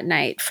call that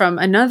night from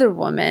another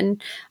woman.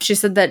 She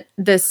said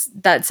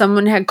that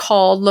someone had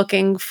called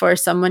looking for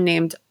someone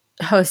named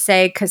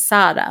Jose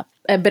Quesada.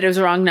 But it was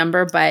a wrong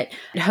number. But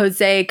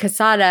Jose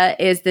Quesada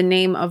is the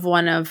name of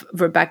one of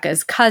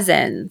Rebecca's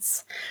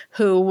cousins,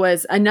 who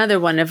was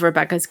another one of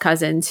Rebecca's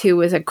cousins, who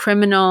was a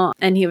criminal,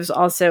 and he was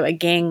also a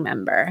gang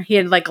member. He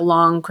had like a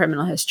long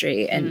criminal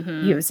history,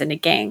 and he was in a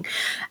gang.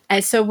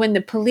 And so when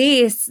the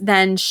police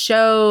then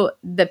show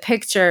the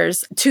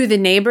pictures to the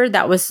neighbor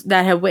that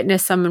had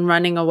witnessed someone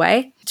running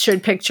away,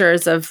 showed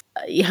pictures of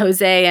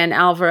Jose and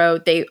Alvaro,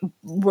 they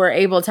were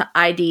able to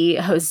ID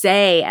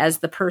Jose as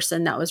the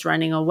person that was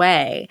running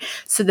away.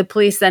 So the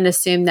police then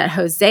assumed that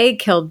Jose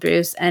killed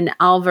Bruce and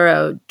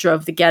Alvaro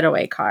drove the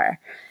getaway car.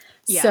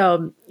 Yeah.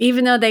 So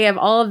even though they have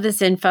all of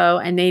this info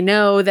and they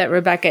know that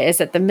Rebecca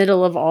is at the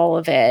middle of all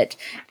of it,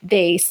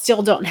 they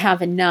still don't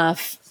have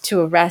enough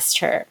to arrest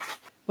her.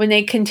 When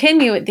they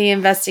continue with the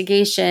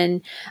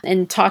investigation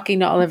and talking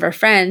to all of her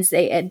friends,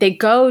 they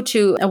go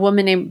to a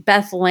woman named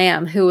Beth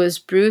Lamb, who was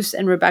Bruce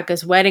and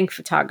Rebecca's wedding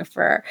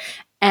photographer.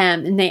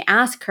 And they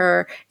ask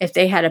her if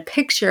they had a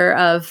picture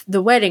of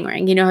the wedding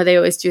ring. You know how they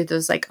always do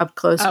those like up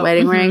close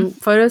wedding ring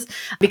photos?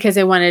 Because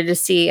they wanted to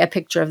see a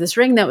picture of this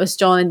ring that was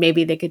stolen.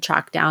 Maybe they could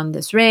track down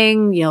this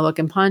ring, look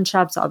in pawn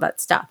shops, all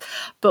that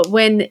stuff. But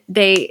when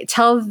they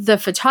tell the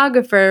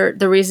photographer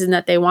the reason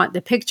that they want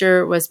the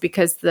picture was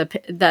because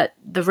that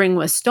the ring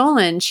was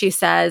stolen, she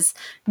says,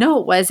 no,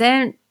 it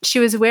wasn't. She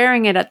was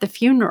wearing it at the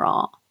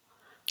funeral.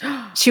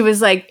 She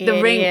was like,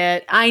 the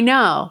ring, I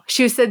know.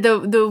 She said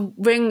the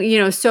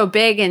ring, so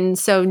big and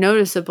so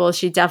noticeable,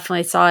 she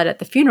definitely saw it at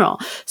the funeral.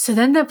 So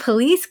then the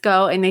police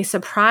go and they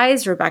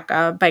surprise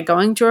Rebecca by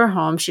going to her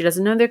home. She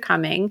doesn't know they're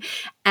coming.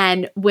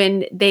 And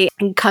when they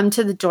come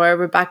to the door,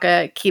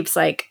 Rebecca keeps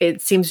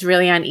it seems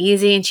really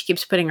uneasy and she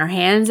keeps putting her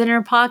hands in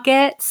her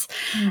pockets.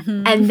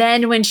 Mm-hmm. And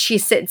then when she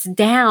sits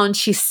down,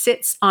 she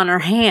sits on her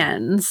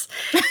hands.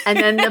 And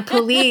then the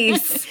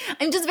police...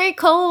 I'm just very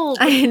cold.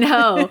 I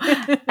know.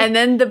 And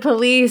then the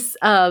police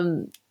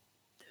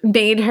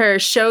made her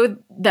show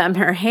them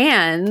her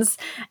hands.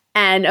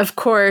 And of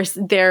course,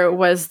 there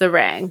was the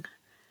ring.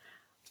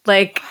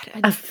 Like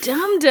a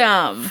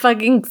dum-dum.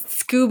 Fucking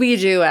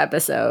Scooby-Doo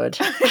episode.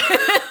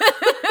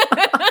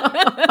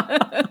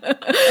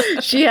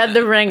 She had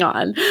the ring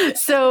on.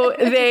 So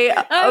they...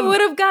 I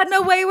would have gotten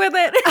away with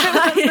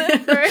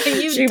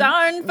it. You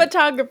darn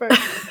photographer.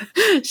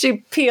 She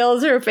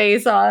peels her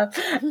face off.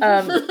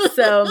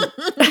 So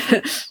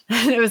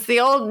it was the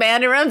old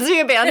man who runs the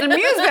abandoned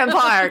amusement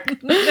park.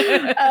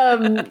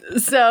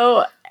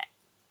 So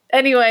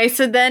anyway,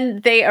 so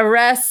then they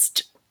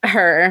arrest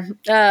her,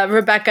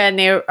 Rebecca, and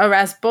they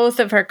arrest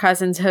both of her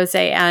cousins,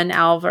 Jose and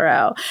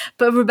Alvaro.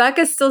 But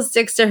Rebecca still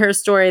sticks to her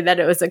story that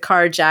it was a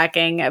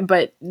carjacking,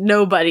 but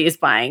nobody's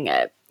buying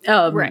it.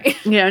 Right.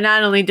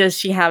 Not only does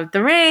she have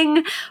the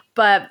ring,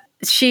 but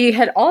she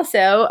had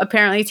also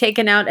apparently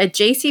taken out a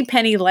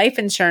JCPenney life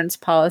insurance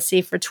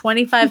policy for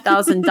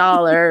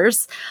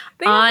 $25,000.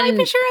 They have life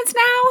insurance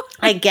now?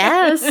 I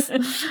guess.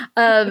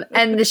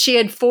 And she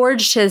had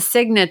forged his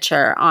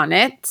signature on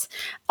it.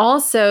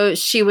 Also,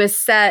 she was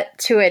set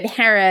to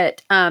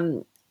inherit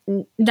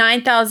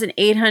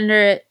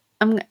 9,800.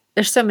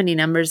 There's so many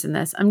numbers in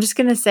this. I'm just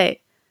going to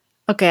say,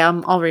 okay,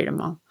 I'll read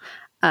them all.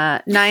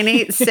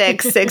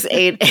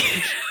 986,688.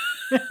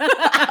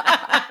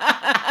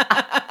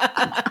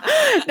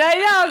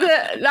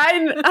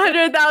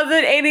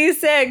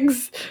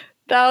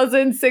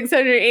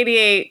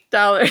 986,688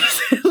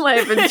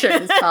 life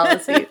insurance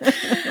policy.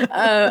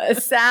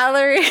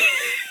 Salary.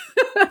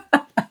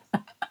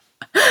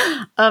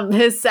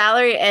 His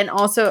salary and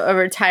also a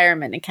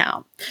retirement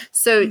account.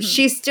 So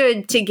she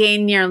stood to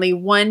gain nearly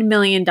 $1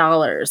 million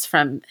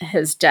from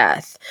his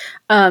death.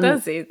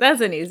 That's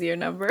an easier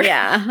number.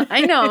 Yeah,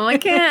 I know.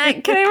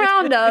 Can I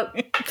round up?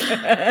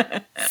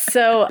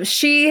 So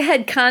she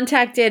had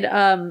contacted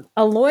a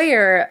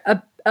lawyer.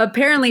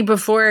 Apparently,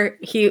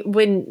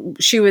 when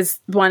she was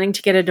wanting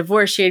to get a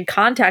divorce, she had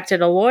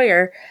contacted a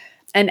lawyer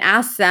and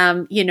asked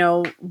them,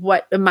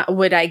 what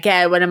would I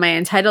get? What am I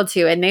entitled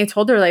to? And they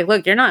told her,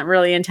 look, you're not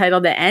really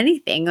entitled to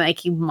anything.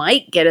 You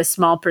might get a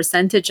small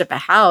percentage of a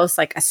house,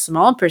 a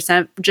small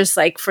percent, just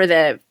for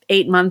the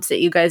 8 months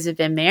that you guys have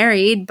been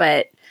married.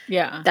 But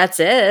yeah, that's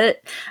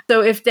it.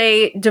 So if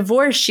they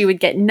divorced, she would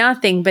get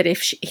nothing. But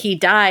if he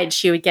died,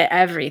 she would get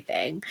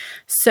everything.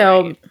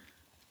 So... Right.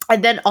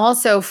 And then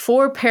also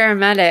 4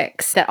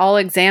 paramedics that all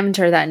examined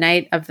her that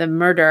night of the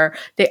murder,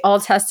 they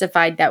all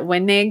testified that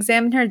when they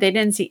examined her, they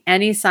didn't see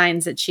any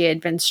signs that she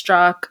had been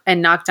struck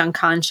and knocked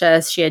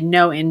unconscious. She had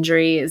no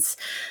injuries.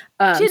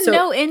 She had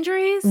no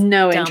injuries?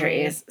 No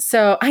injuries.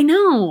 So I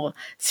know.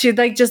 She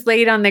just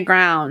laid on the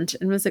ground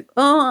and was like,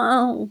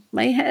 oh,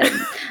 my head.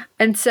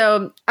 And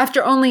so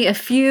after only a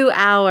few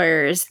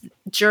hours,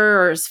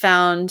 jurors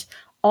found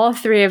all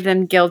 3 of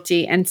them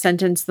guilty and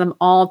sentenced them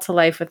all to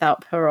life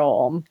without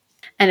parole.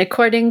 And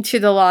according to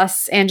the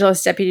Los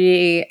Angeles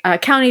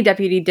County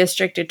Deputy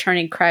District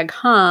Attorney Craig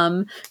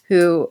Hum,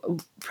 who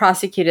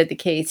prosecuted the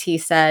case, he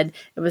said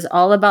it was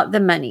all about the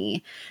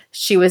money.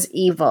 She was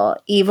evil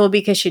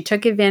because she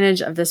took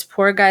advantage of this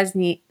poor guy's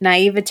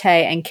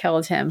naivete and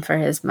killed him for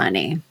his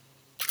money.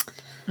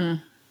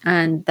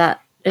 And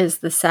that is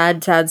the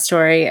sad, sad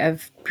story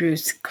of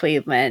Bruce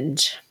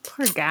Cleveland.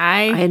 Poor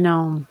guy. I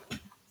know.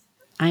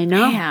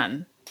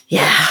 Man.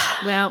 Yeah.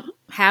 Well,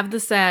 have the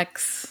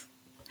sex.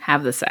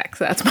 Have the sex.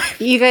 That's my...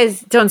 You guys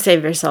don't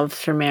save yourselves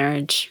for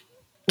marriage.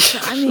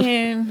 I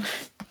mean,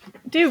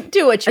 do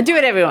what you do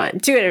whatever you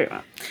want. Do whatever you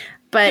want.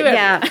 But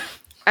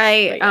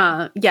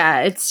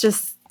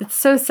it's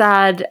so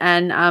sad,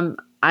 and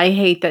I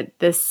hate that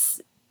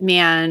this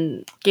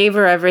man gave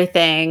her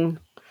everything,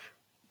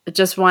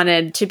 just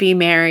wanted to be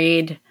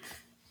married,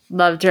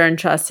 loved her and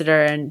trusted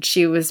her, and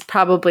she was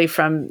probably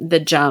from the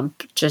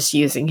jump just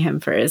using him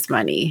for his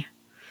money.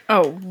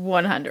 Oh,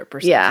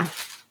 100%. Yeah.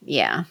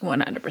 Yeah.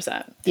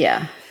 100%.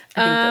 Yeah.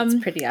 I think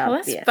that's pretty Well,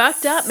 obvious.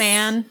 that's fucked up,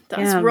 man.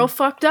 That's Yeah. real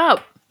fucked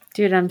up.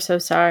 Dude, I'm so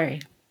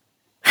sorry.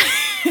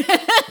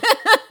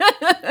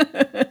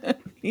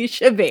 You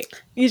should be.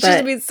 You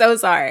should be so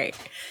sorry.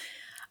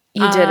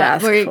 You did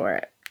ask for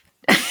it.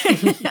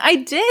 I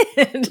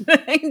did.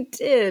 I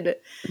did.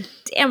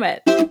 Damn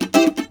it.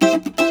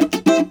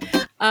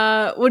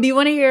 Well, do you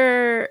want to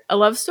hear a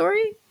love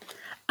story?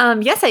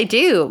 Yes, I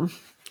do.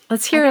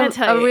 Let's hear I a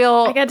gotta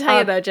real tell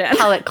you though, Jen.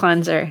 palate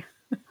cleanser.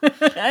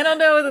 I don't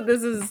know that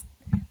this is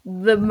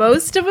the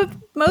most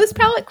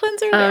palate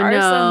cleanser.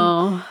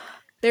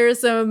 There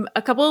are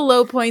a couple of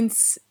low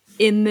points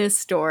in this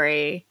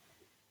story,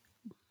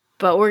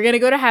 but we're gonna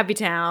go to Happy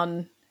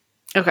Town.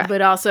 Okay.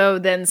 But also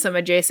then some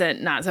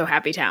adjacent not so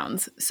happy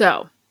towns.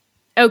 So,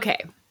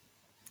 okay.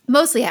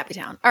 Mostly Happy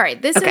Town. All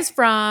right. This is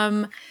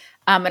from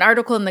an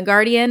article in The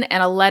Guardian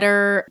and a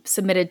letter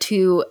submitted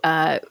to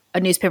a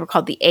newspaper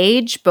called The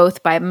Age,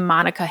 both by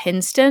Monica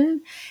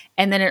Hinston,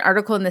 and then an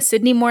article in the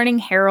Sydney Morning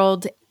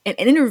Herald, an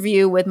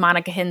interview with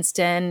Monica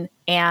Hinston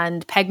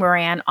and Peg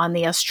Moran on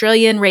the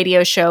Australian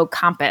radio show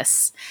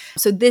Compass.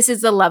 So this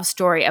is the love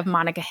story of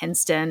Monica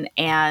Hinston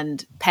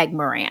and Peg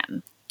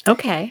Moran.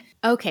 Okay.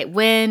 Okay,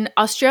 when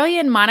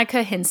Australian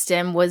Monica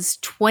Hinston was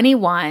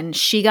 21,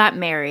 she got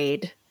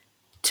married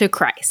to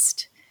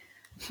Christ.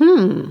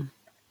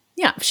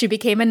 Yeah, she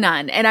became a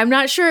nun. And I'm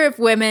not sure if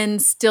women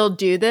still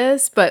do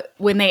this, but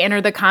when they enter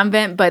the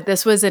convent, but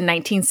this was in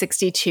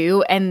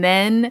 1962. And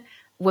then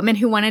women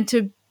who wanted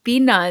to be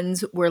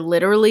nuns were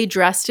literally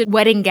dressed in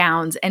wedding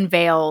gowns and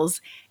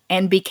veils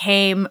and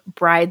became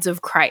brides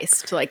of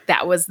Christ. Like,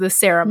 that was the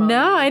ceremony.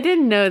 No, I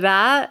didn't know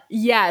that.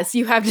 Yes,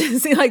 you have to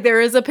see, like, there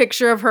is a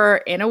picture of her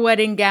in a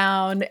wedding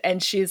gown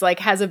and she's like,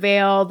 has a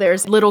veil.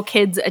 There's little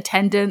kids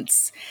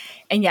attendants.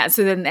 And yeah,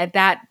 so then at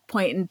that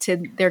point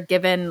they're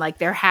given like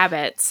their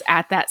habits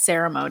at that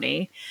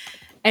ceremony.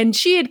 And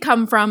she had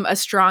come from a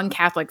strong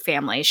Catholic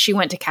family. She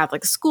went to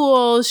Catholic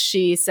school.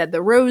 She said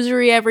the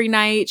rosary every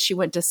night. She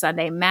went to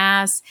Sunday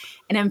Mass.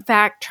 And in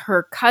fact,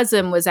 her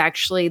cousin was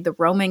actually the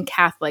Roman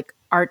Catholic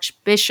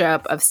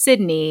Archbishop of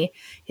Sydney.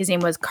 His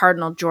name was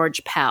Cardinal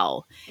George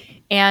Pell.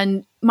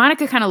 And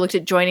Monica kind of looked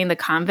at joining the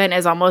convent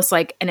as almost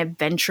like an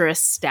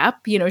adventurous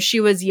step. You know, she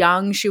was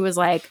young. She was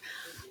like,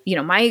 you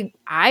know,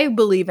 I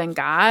believe in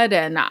God,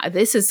 and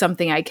this is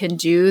something I can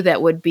do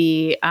that would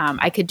be,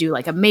 I could do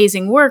like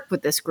amazing work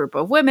with this group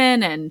of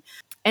women.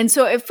 And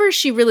so at first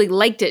she really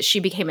liked it. She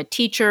became a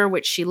teacher,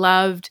 which she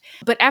loved.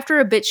 But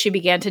after a bit, she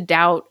began to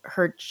doubt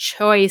her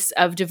choice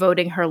of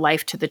devoting her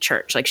life to the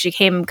church. Like, she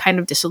became kind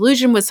of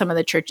disillusioned with some of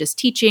the church's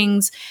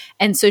teachings.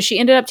 And so she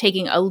ended up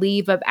taking a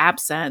leave of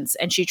absence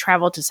and she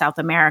traveled to South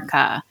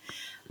America.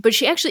 But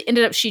she actually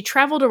she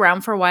traveled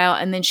around for a while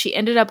and then she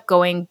ended up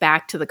going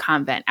back to the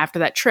convent after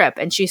that trip.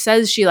 And she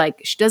says she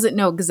doesn't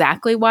know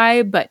exactly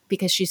why, but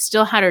because she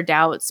still had her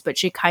doubts, but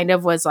she kind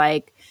of was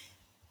like,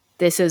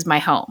 this is my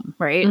home,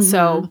 right? Mm-hmm.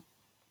 So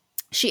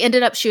she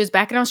was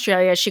back in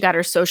Australia. She got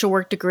her social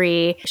work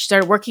degree. She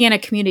started working in a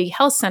community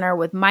health center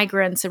with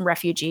migrants and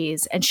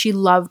refugees, and she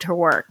loved her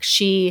work.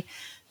 She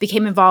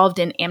became involved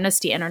in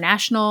Amnesty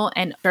International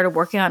and started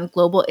working on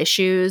global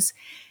issues.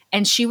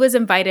 And she was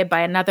invited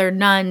by another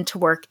nun to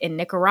work in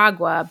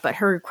Nicaragua, but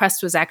her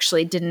request was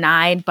actually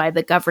denied by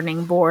the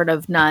governing board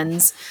of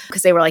nuns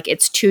because they were like,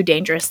 it's too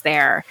dangerous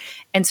there.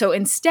 And so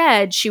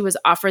instead, she was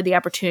offered the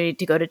opportunity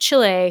to go to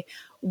Chile,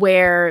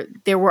 where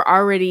there were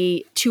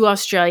already 2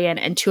 Australian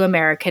and 2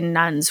 American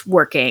nuns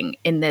working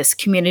in this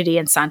community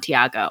in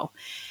Santiago.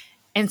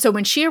 And so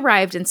when she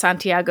arrived in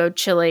Santiago,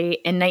 Chile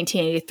in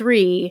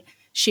 1983,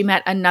 she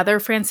met another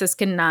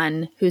Franciscan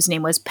nun whose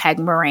name was Peg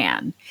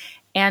Moran.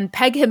 And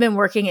Peg had been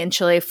working in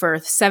Chile for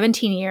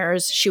 17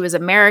 years. She was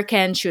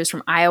American. She was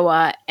from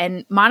Iowa.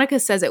 And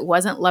Monica says it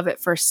wasn't love at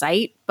first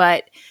sight,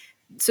 but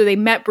so they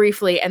met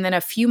briefly. And then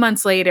a few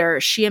months later,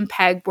 she and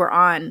Peg were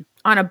on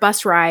a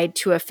bus ride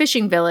to a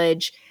fishing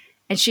village.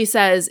 And she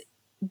says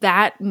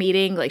that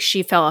meeting, like,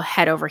 she fell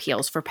head over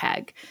heels for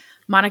Peg.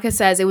 Monica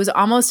says it was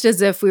almost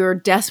as if we were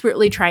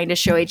desperately trying to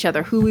show each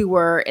other who we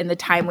were in the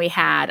time we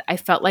had. I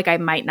felt like I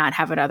might not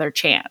have another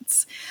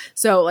chance.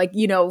 So, like,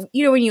 you know,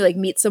 when you like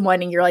meet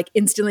someone and you're like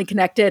instantly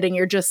connected and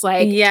you're just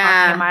like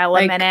talking a mile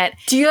a minute.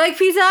 Do you like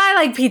pizza? I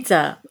like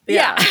pizza.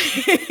 Yeah.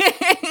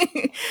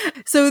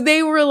 So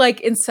they were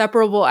like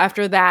inseparable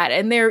after that.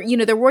 And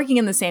they're working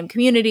in the same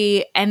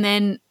community. And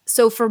then,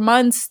 so for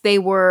months they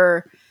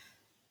were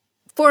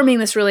forming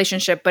this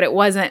relationship, but it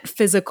wasn't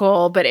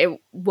physical, but it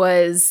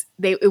was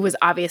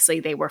obviously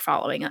they were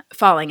falling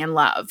in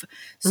love.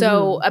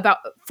 So about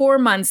 4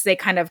 months, they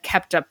kind of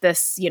kept up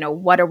this,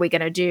 what are we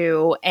going to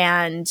do?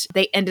 And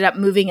they ended up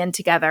moving in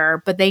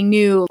together, but they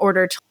knew in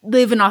order to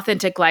live an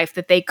authentic life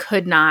that they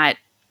could not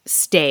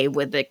stay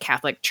with the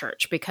Catholic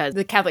Church because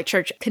the Catholic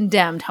Church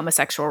condemned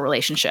homosexual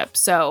relationships.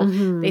 So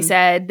they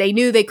said they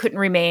knew they couldn't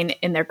remain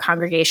in their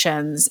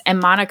congregations. And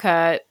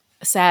Monica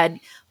said,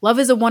 "Love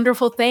is a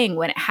wonderful thing.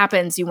 When it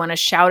happens, you want to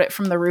shout it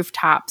from the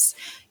rooftops.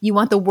 You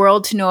want the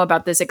world to know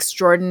about this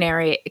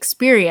extraordinary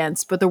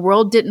experience, but the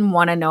world didn't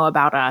want to know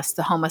about us,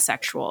 the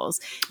homosexuals.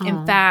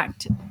 In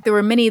fact, there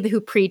were many who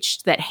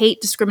preached that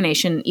hate,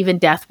 discrimination, even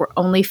death were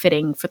only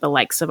fitting for the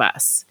likes of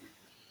us."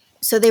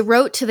 So they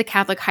wrote to the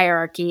Catholic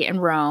hierarchy in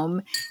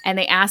Rome, and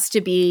they asked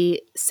to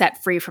be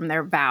set free from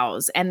their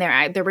vows, and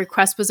their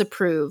request was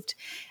approved.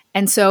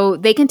 And so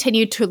they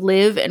continued to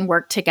live and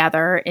work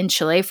together in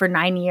Chile for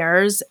 9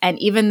 years. And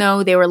even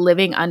though they were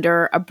living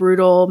under a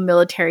brutal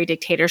military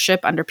dictatorship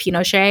under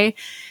Pinochet,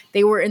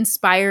 they were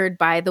inspired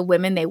by the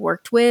women they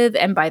worked with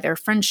and by their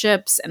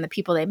friendships and the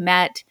people they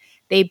met.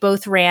 They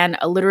both ran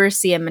a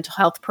literacy and mental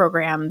health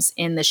programs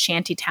in the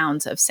shanty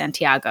towns of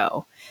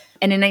Santiago.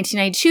 And in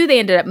 1992, they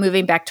ended up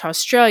moving back to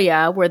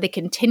Australia, where they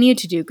continued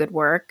to do good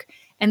work.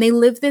 And they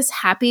lived this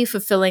happy,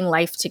 fulfilling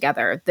life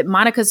together. That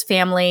Monica's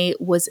family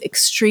was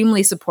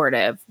extremely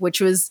supportive, which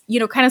was,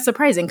 kind of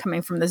surprising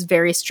coming from this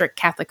very strict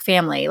Catholic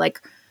family.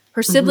 Like,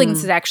 her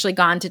siblings had actually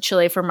gone to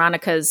Chile for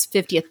Monica's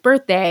 50th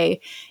birthday.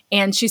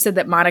 And she said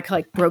that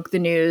Monica broke the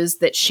news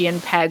that she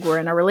and Peg were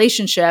in a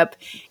relationship.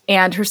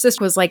 And her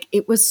sister was like,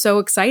 it was so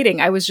exciting.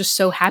 I was just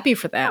so happy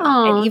for them.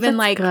 Oh, and even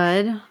that's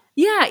good.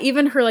 Yeah,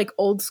 even her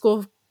old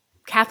school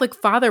Catholic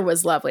father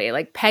was lovely.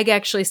 Peg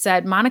actually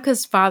said,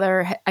 Monica's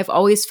father, I've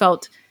always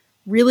felt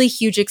really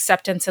huge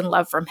acceptance and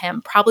love from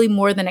him, probably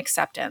more than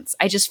acceptance.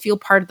 I just feel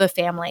part of the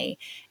family.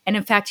 And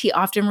in fact, he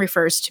often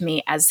refers to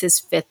me as his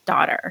fifth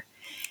daughter.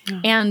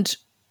 And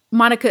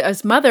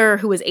Monica's mother,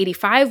 who was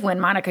 85 when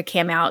Monica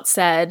came out,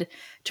 said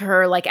to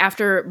her,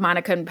 after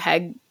Monica and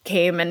Peg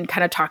came and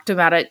kind of talked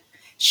about it,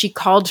 she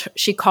called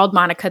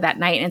Monica that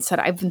night and said,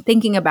 I've been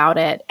thinking about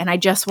it. And I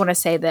just want to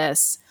say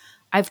this.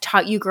 I've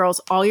taught you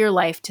girls all your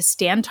life to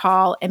stand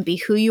tall and be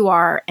who you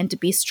are and to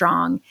be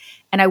strong.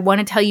 And I want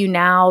to tell you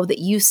now that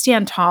you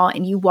stand tall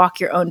and you walk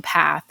your own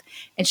path.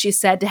 And she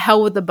said, to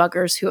hell with the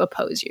buggers who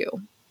oppose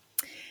you.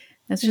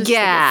 That's just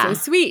so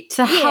sweet.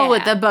 To hell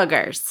with the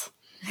buggers.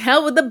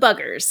 Hell with the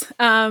buggers.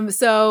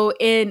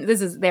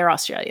 They're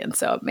Australian,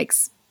 so it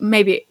makes,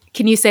 maybe,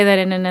 can you say that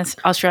in an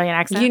Australian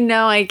accent?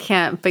 I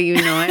can't, but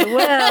I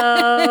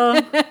will.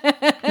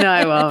 No,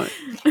 I won't.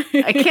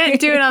 I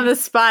can't do it on the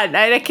spot.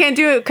 I can't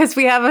do it because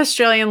we have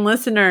Australian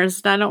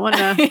listeners. And I don't want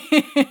to.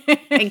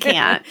 I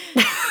can't.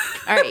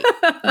 All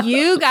right.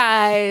 You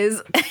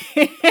guys,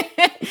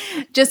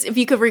 just if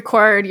you could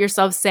record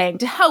yourself saying,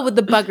 to hell with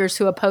the buggers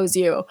who oppose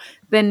you,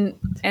 and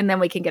then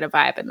we can get a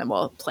vibe and then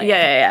we'll play it.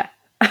 Yeah.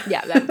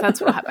 Yeah,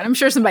 that's what'll happen. I'm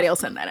sure somebody will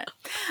send that in.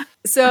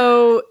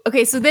 So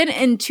then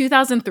in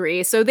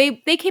 2003, so they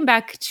came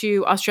back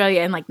to Australia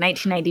in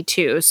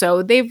 1992.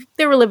 So they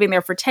were living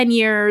there for 10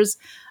 years,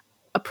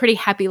 a pretty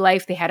happy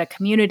life. They had a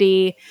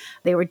community.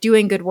 They were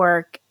doing good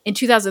work. In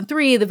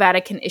 2003, the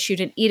Vatican issued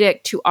an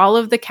edict to all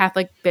of the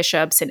Catholic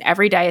bishops in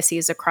every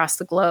diocese across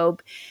the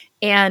globe.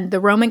 And the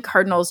Roman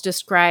cardinals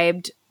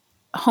described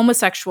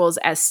homosexuals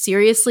as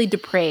seriously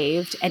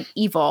depraved and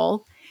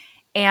evil.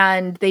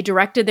 And they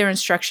directed their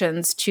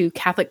instructions to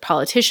Catholic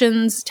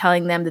politicians,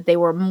 telling them that they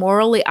were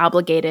morally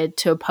obligated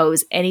to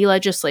oppose any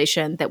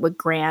legislation that would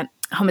grant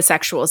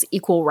homosexuals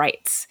equal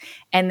rights.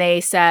 And they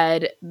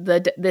said,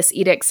 this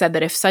edict said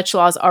that if such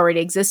laws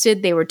already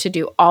existed, they were to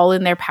do all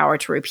in their power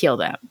to repeal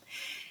them.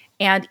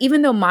 And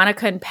even though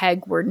Monica and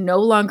Peg were no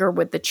longer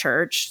with the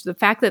church, the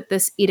fact that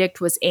this edict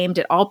was aimed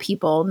at all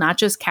people, not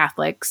just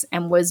Catholics,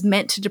 and was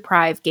meant to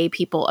deprive gay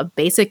people of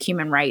basic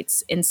human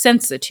rights,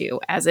 incensed the two,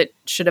 as it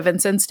should have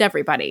incensed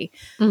everybody.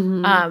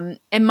 Mm-hmm.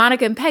 And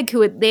Monica and Peg,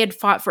 they had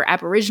fought for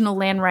Aboriginal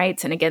land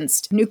rights and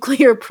against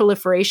nuclear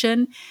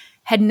proliferation,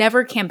 had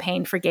never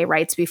campaigned for gay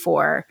rights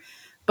before,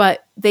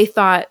 but they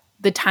thought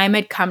the time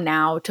had come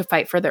now to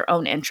fight for their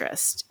own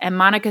interest. And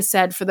Monica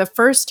said, for the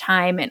first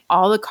time in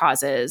all the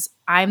causes,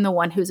 I'm the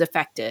one who's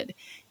affected.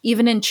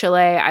 Even in Chile,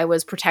 I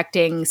was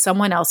protecting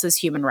someone else's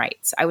human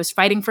rights. I was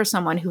fighting for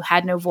someone who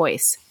had no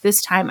voice.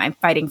 This time I'm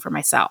fighting for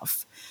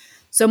myself.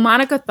 So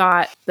Monica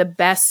thought the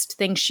best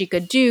thing she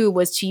could do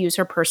was to use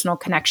her personal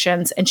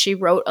connections. And she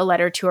wrote a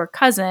letter to her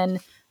cousin,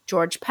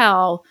 George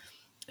Pell,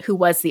 who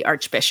was the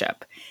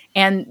Archbishop.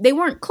 And they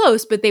weren't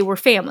close, but they were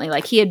family.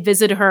 He had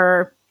visited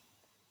her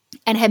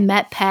and had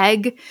met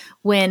Peg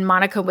when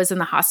Monica was in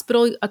the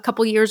hospital a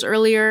couple years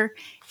earlier.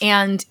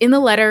 And in the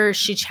letter,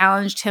 she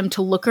challenged him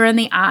to look her in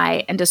the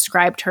eye and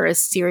described her as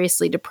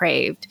seriously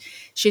depraved.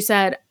 She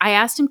said, I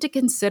asked him to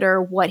consider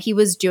what he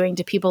was doing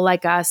to people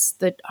like us,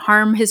 the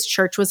harm his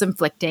church was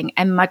inflicting,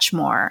 and much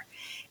more.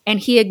 And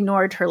he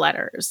ignored her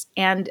letters.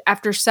 And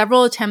after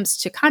several attempts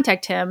to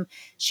contact him,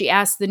 she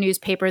asked the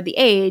newspaper The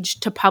Age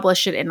to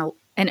publish it in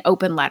an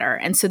open letter.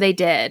 And so they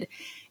did.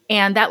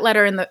 And that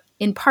letter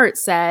in part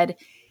said,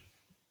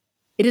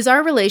 it is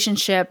our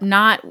relationship,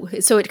 not –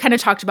 so it kind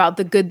of talked about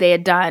the good they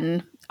had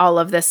done, all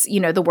of this,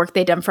 the work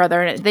they'd done for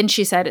others. And then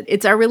she said,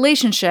 it's our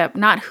relationship,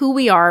 not who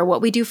we are,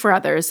 what we do for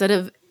others,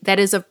 that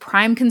is of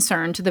prime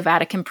concern to the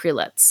Vatican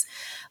prelates.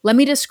 Let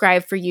me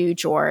describe for you,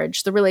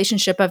 George, the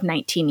relationship of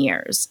 19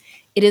 years.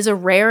 It is a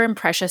rare and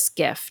precious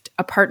gift,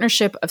 a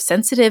partnership of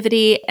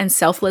sensitivity and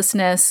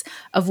selflessness,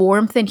 of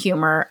warmth and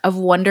humor, of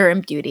wonder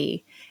and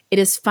beauty. It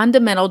is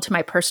fundamental to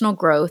my personal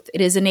growth. It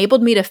has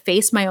enabled me to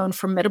face my own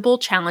formidable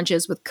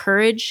challenges with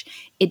courage.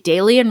 It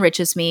daily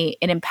enriches me.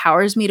 It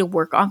empowers me to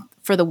work on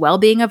for the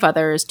well-being of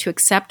others, to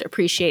accept,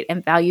 appreciate,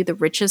 and value the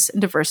richness and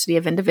diversity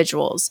of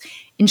individuals.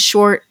 In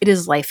short, it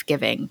is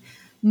life-giving.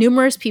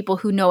 Numerous people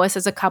who know us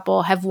as a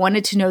couple have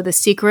wanted to know the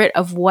secret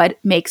of what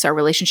makes our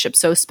relationship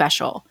so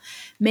special.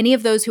 Many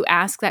of those who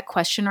ask that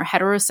question are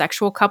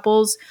heterosexual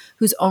couples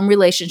whose own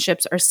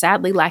relationships are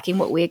sadly lacking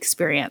what we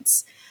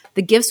experience.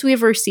 The gifts we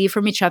have received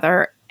from each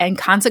other and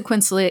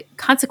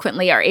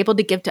consequently are able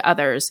to give to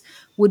others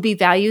would be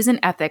values and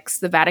ethics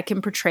the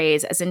Vatican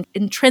portrays as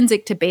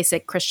intrinsic to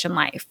basic Christian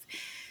life.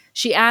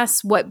 She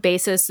asks what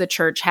basis the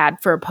church had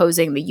for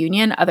opposing the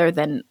union other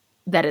than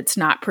that it's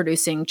not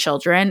producing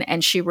children.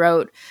 And she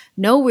wrote,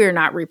 "No, we're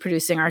not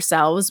reproducing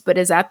ourselves, but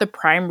is that the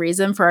prime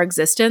reason for our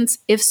existence?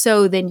 If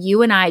so, then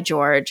you and I,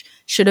 George,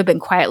 should have been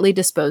quietly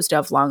disposed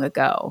of long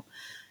ago."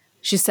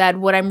 She said,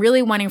 "What I'm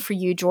really wanting for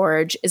you,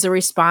 George, is a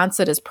response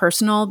that is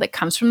personal, that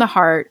comes from the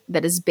heart,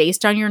 that is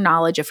based on your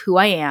knowledge of who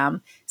I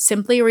am,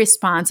 simply a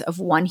response of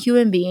one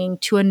human being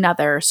to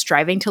another,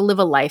 striving to live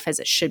a life as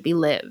it should be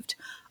lived.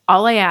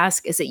 All I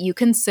ask is that you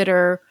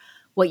consider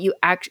what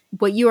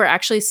you are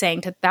actually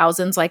saying to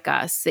thousands like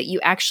us, that you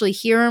actually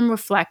hear and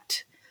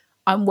reflect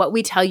on what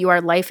we tell you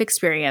our life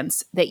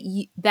experience, that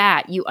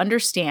you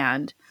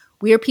understand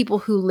we are people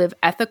who live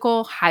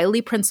ethical,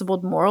 highly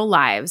principled, moral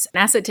lives,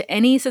 an asset to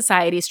any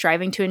society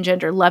striving to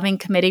engender loving,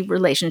 committed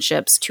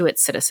relationships to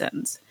its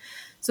citizens."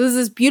 So there's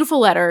this beautiful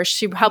letter.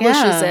 She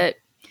publishes it.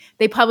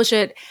 They publish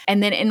it.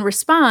 And then in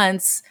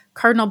response,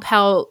 Cardinal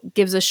Pell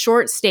gives a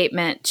short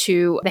statement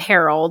to the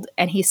Herald,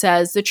 and he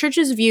says, "The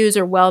church's views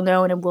are well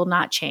known and will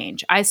not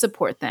change. I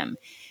support them.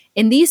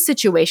 In these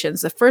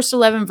situations, the first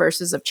 11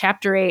 verses of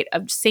chapter 8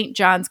 of St.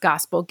 John's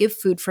Gospel give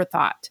food for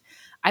thought.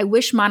 I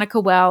wish Monica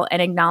well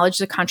and acknowledge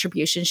the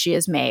contribution she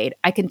has made.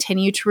 I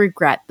continue to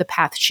regret the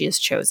path she has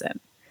chosen."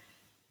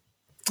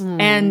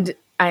 And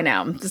I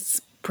know, it's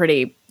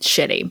pretty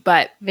shitty,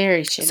 but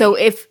Very shitty. So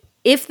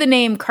if the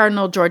name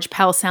Cardinal George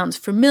Pell sounds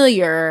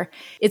familiar,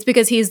 it's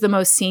because he's the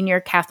most senior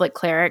Catholic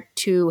cleric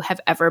to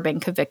have ever been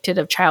convicted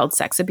of child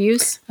sex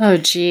abuse. Oh,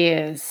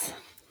 geez.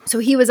 So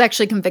he was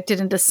actually convicted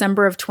in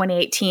December of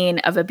 2018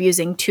 of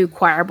abusing 2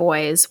 choir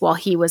boys while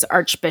he was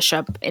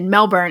Archbishop in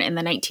Melbourne in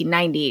the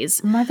 1990s.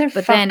 Motherfucker.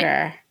 But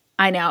then,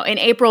 I know, in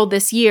April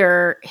this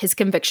year, his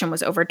conviction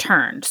was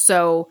overturned.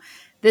 So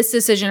this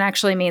decision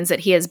actually means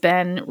that he has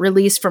been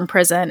released from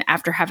prison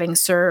after having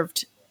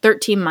served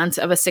 13 months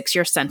of a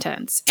 6-year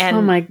sentence. And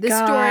Oh my this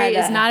God. story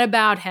is not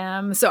about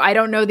him, so I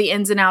don't know the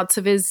ins and outs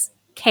of his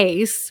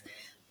case,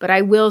 but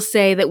I will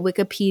say that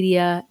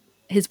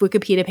his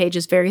Wikipedia page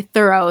is very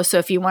thorough, so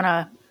if you want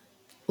to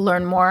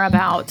learn more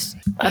about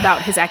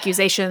his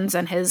accusations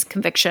and his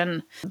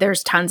conviction,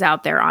 there's tons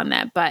out there on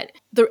that. But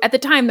at the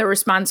time, the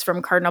response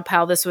from Cardinal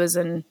Pell, this was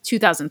in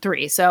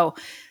 2003, so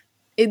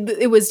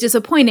it was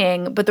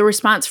disappointing, but the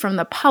response from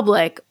the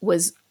public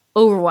was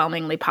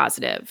overwhelmingly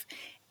positive.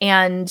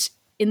 And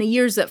in the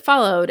years that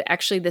followed,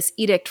 actually, this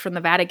edict from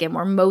the Vatican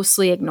were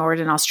mostly ignored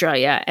in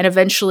Australia. And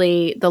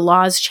eventually, the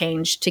laws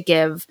changed to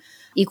give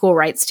equal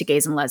rights to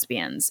gays and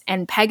lesbians.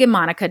 And Peg and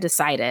Monica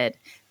decided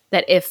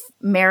that if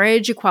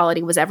marriage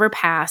equality was ever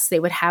passed, they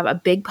would have a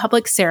big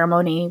public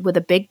ceremony with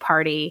a big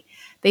party.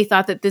 They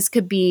thought that this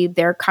could be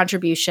their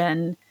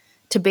contribution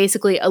to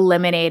basically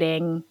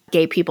eliminating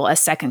gay people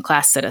as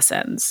second-class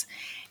citizens.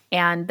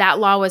 And that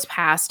law was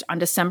passed on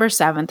December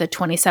 7th of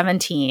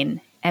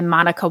 2017. And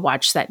Monica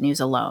watched that news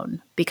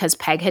alone because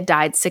Peg had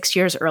died 6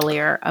 years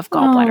earlier of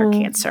gallbladder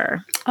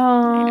cancer.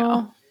 I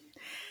know.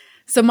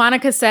 So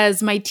Monica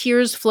says, "My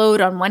tears flowed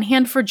on one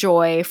hand for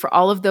joy for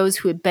all of those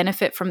who would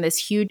benefit from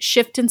this huge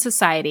shift in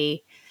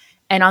society,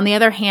 and on the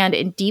other hand,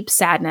 in deep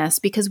sadness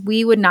because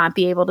we would not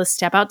be able to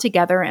step out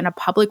together in a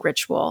public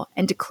ritual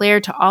and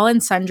declare to all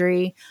and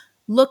sundry,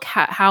 look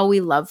how we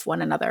love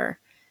one another.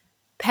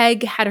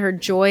 Peg had her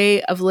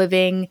joy of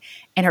living,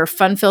 and her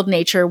fun-filled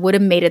nature would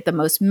have made it the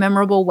most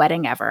memorable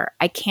wedding ever.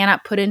 I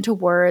cannot put into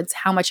words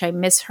how much I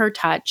miss her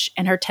touch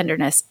and her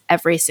tenderness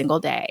every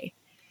single day."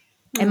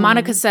 And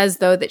Monica says,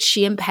 though, that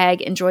she and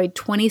Peg enjoyed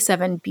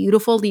 27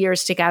 beautiful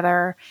years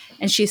together.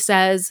 And she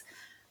says,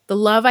 "The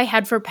love I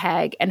had for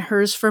Peg and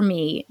hers for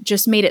me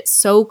just made it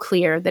so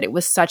clear that it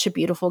was such a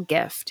beautiful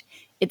gift.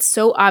 It's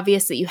so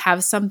obvious that you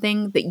have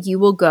something that you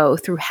will go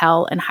through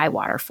hell and high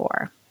water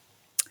for."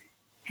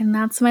 And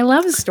that's my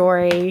love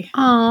story.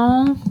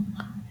 Oh,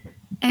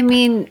 I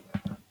mean,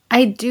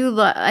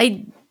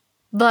 I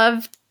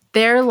love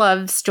their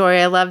love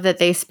story. I love that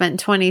they spent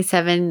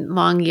 27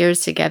 long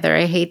years together.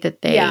 I hate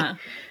that they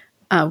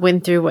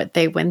went through what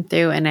they went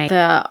through, and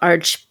the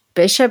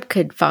Archbishop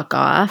could fuck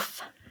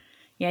off.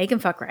 Yeah, he can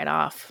fuck right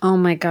off. Oh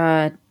my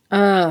God.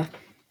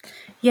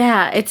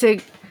 Yeah,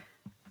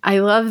 I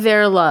love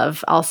their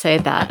love. I'll say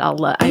that. I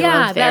love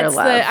their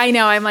love. I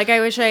know. I'm like, I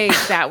wish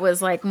that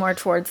was like more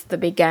towards the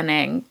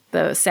beginning,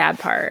 the sad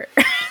part.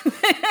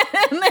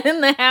 And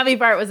then the happy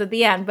part was at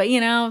the end. But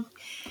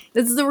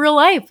this is the real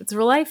life. It's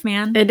real life,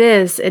 man. It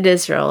is. It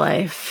is real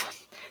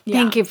life. Yeah.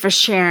 Thank you for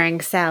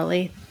sharing,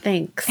 Sally.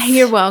 Thanks.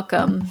 You're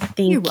welcome.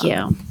 Thank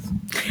you.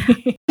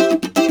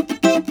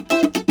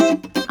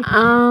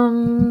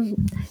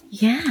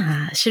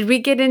 Yeah. Should we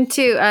get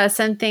into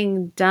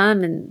something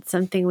dumb and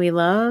something we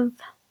love?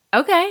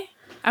 Okay.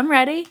 I'm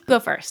ready. Go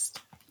first.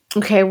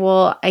 Okay.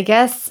 Well, I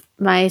guess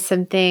my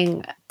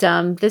something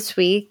dumb this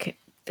week,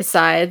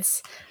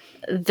 besides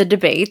the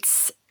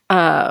debates,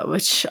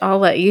 which I'll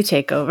let you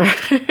take over.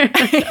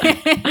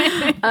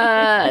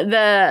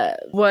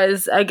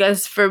 I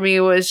guess for me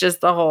was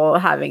just the whole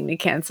having to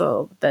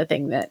cancel the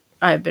thing that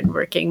I've been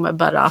working my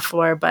butt off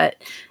for, but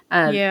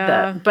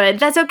but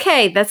that's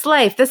okay. That's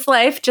life. That's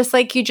life. Just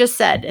like you just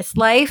said, it's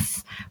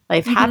life.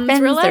 Life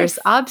happens. There's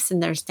ups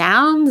and there's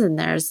downs and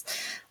there's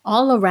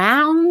all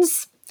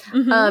arounds.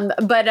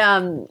 But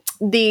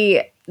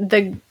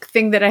the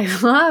thing that I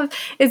love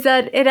is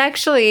that it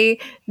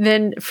actually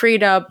then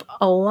freed up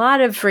a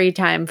lot of free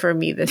time for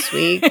me this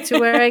week to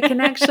where I can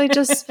actually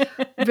just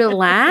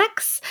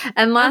relax.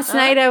 And last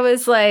night I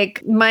was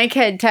like, Mike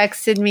had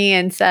texted me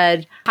and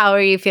said, "How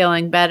are you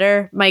feeling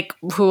better?" Mike,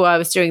 who I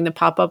was doing the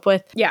pop-up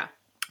with. Yeah.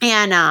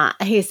 And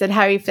he said,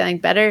 "How are you feeling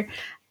better?"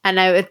 And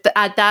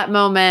at that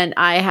moment,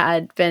 I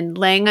had been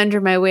laying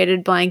under my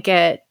weighted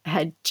blanket,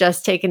 had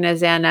just taken a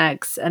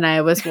Xanax, and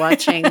I was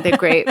watching the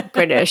Great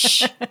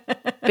British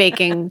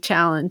Baking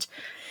Challenge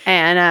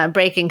and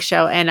Baking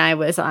Show, and I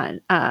was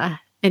on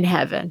in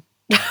heaven.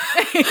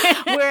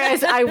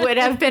 Whereas I would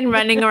have been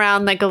running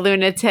around like a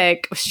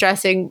lunatic,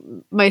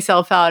 stressing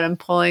myself out and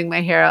pulling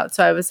my hair out.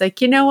 So I was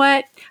like, you know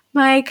what,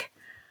 Mike?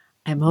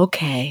 I'm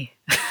okay.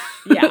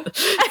 Yeah.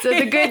 So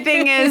the good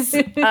thing is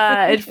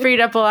it freed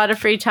up a lot of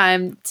free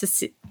time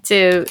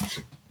to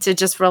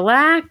just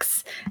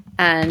relax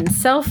and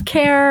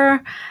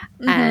self-care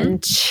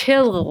and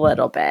chill a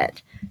little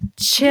bit.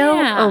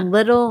 A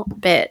little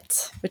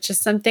bit, which is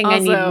something I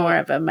need more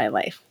of in my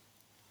life.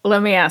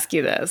 Let me ask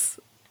you this.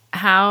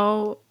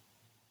 How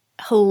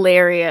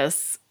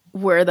hilarious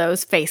were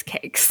those face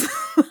cakes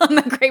on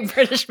the Great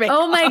British Bake Off?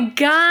 Oh my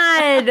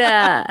God.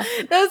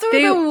 Those were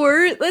the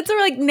worst. Those were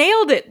like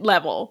nailed it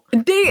level.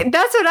 That's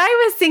what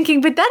I was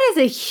thinking, but that is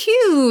a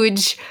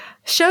huge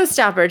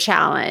showstopper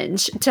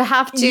challenge to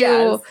have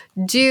to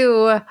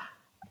do.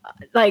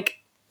 Like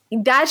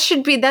that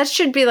should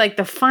be like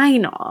the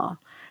final.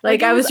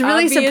 Like I was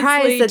really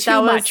surprised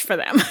that was much for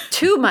them.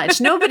 Too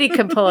much. Nobody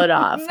could pull it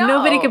off. No.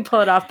 Nobody could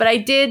pull it off. But I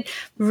did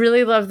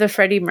really love the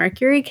Freddie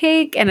Mercury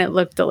cake, and it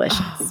looked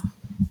delicious.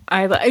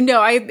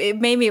 It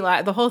made me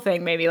laugh. The whole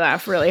thing made me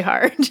laugh really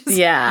hard.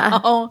 Just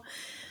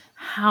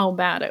how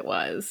bad it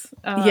was.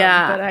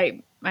 But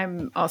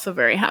I'm also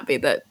very happy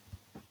that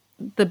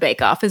the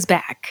Bake Off is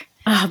back.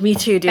 Oh, me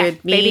too,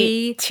 dude.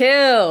 Me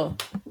too.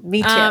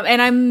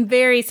 And I'm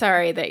very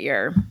sorry that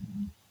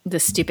the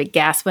stupid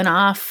gas went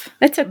off.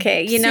 It's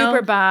okay.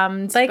 Super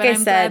bummed. Like I I'm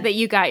said, glad that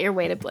you got your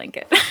weighted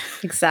blanket.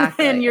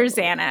 Exactly. And your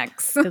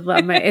Xanax. I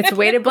love it's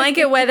weighted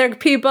blanket weather,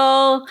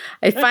 people.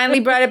 I finally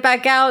brought it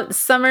back out.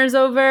 Summer's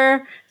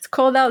over. It's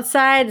cold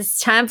outside. It's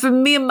time for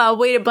me and my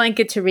weighted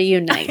blanket to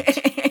reunite.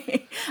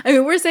 I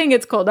mean, we're saying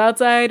it's cold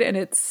outside and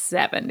it's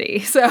 70.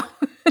 So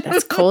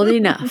that's cold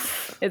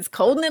enough. It's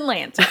cold in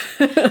Atlanta.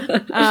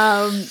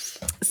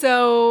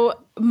 So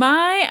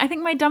I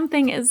think my dumb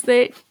thing is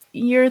that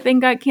your thing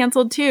got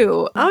canceled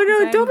too. Oh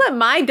no, don't let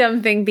my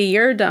dumb thing be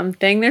your dumb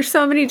thing. There's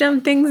so many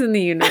dumb things in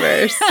the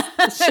universe.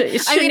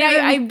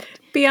 I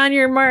be on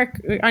your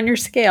mark, on your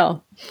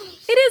scale.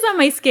 It is on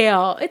my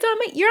scale.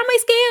 You're on my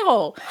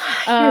scale.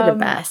 You're the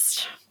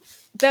best.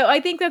 So I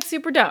think that's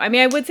super dumb. I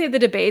mean, I would say the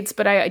debates,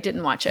 but I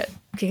didn't watch it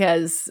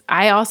because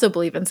I also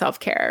believe in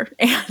self-care.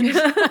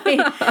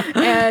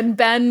 And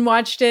Ben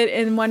watched it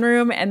in one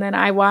room, and then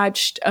I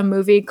watched a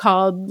movie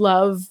called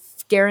Love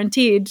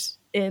Guaranteed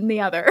in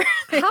the other.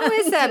 How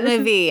is that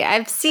movie?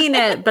 I've seen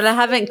it, but I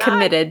haven't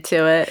committed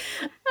to it.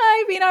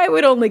 I mean, I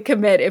would only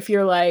commit if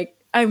you're like,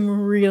 I'm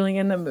really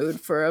in the mood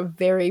for a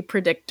very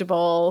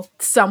predictable,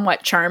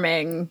 somewhat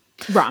charming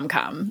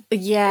rom-com.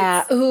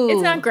 Yeah.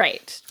 It's not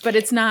great, but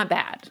it's not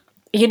bad.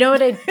 You know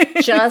what I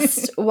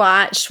just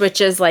watched,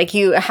 which is like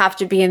you have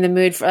to be in the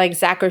mood for, like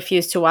Zach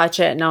refused to watch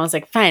it. And I was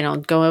like, fine, I'll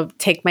go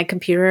take my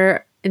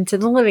computer into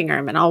the living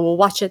room and we'll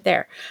watch it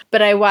there.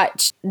 But I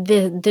watched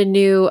the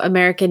new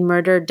American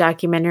Murder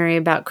documentary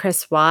about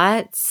Chris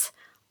Watts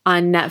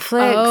on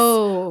Netflix.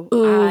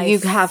 Oh, you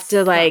have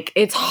to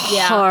it's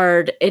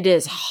hard. It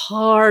is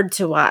hard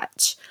to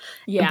watch.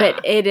 Yeah. But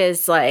it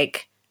is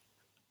like,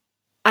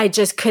 I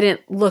just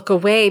couldn't look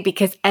away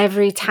because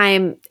every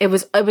time it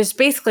was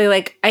basically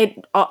like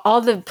all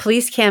the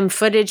police cam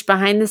footage,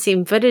 behind the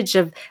scene footage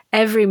of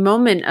every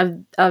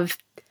moment of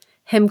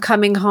him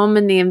coming home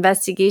in the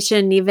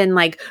investigation, even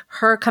like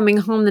her coming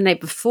home the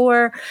night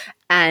before.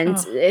 And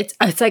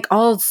it's like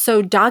all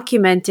so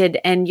documented,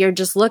 and you're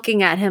just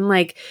looking at him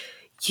like,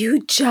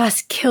 you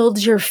just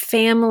killed your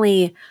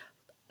family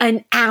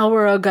an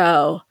hour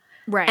ago.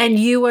 Right. And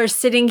you are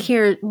sitting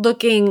here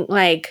looking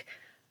like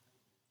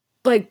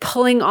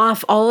pulling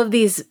off all of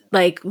these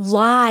like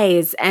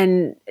lies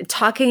and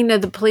talking to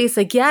the police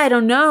like, yeah, I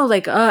don't know.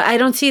 Like, I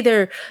don't see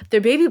their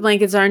baby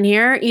blankets aren't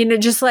here. You know,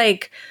 just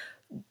like,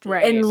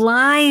 Right. and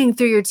lying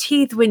through your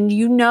teeth when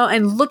you know,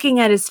 and looking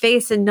at his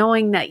face and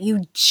knowing that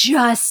you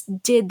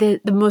just did the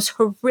most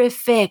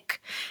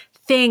horrific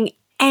thing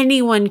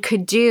anyone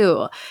could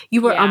do.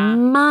 You were a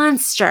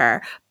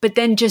monster, but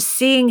then just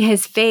seeing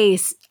his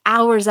face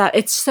hours out,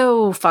 it's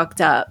so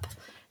fucked up.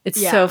 It's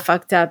so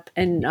fucked up.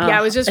 And I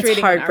was just reading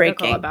an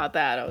heartbreaking article about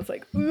that. I was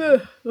like,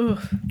 ugh,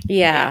 ugh.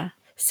 Yeah.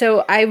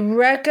 So I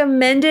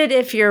recommend it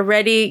if you're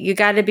ready. You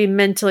got to be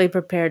mentally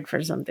prepared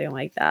for something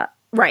like that.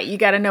 Right. You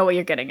got to know what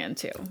you're getting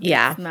into.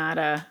 Yeah. It's not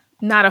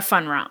a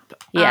fun romp.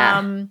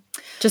 Yeah.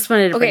 Just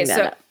wanted to bring that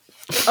up.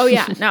 Oh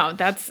yeah, no,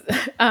 that's,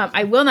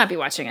 I will not be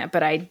watching it,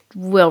 but I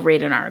will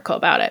read an article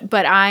about it.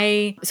 But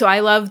I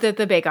love that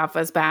the Bake Off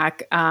was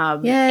back.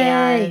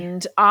 Yay.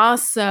 And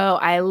also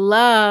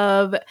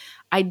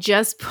I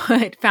just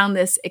found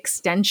this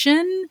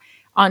extension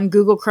on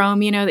Google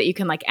Chrome, you know, that you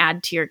can like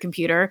add to your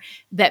computer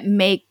that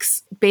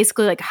makes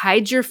basically like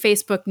hides your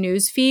Facebook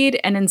news feed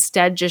and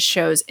instead just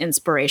shows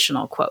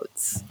inspirational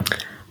quotes.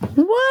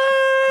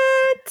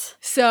 What?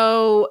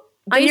 So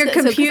on your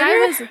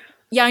computer?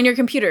 Yeah, on your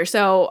computer.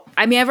 So,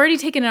 I mean, I've already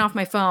taken it off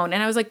my phone,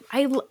 and I was like,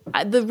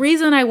 the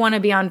reason I want to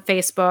be on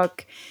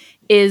Facebook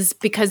is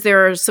because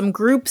there are some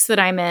groups that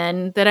I'm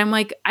in that I'm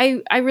like,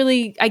 I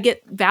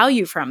get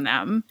value from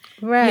them,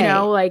 right? You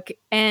know, like,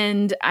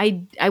 and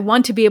I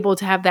want to be able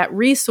to have that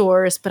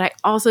resource, but I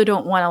also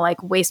don't want to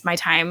like waste my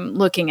time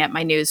looking at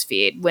my news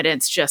feed when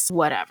it's just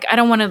whatever. I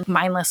don't want to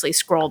mindlessly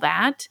scroll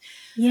that.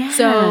 Yeah.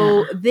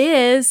 So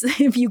this,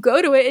 if you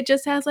go to it, it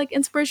just has like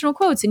inspirational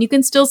quotes, and you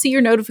can still see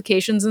your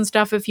notifications and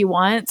stuff if you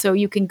want. So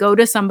you can go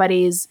to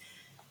somebody's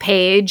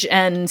page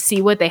and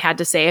see what they had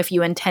to say if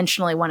you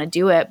intentionally want to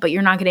do it, but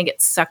you're not going to get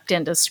sucked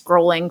into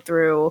scrolling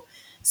through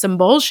some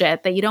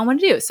bullshit that you don't want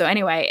to do. So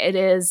anyway, it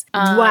is.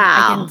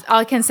 Wow.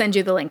 I can send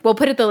you the link. We'll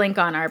put the link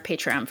on our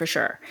Patreon for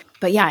sure.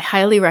 But yeah, I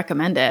highly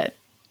recommend it.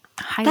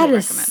 That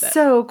is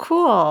so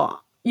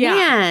cool. Yeah.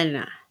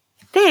 Man,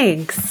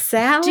 thanks,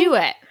 Sally. Do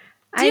it.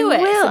 I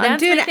will. So I'm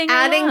doing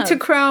adding to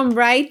Chrome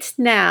right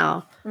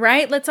now.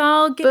 Right? Let's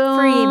all get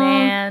free,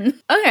 man.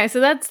 Okay, so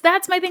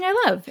that's my thing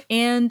I love.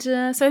 And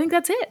so I think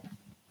that's it.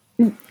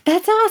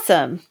 That's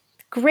awesome.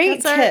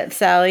 Great tip,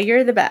 Sally.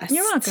 You're the best.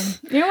 You're welcome.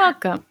 You're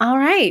welcome. All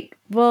right.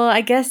 Well,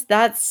 I guess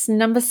that's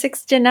number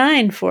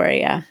 69 for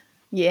you.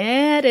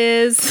 Yeah, it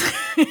is.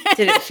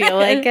 Did it feel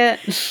like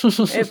it?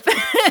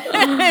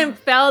 It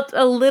felt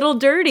a little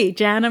dirty,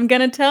 Jen. I'm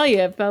going to tell you.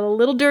 It felt a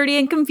little dirty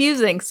and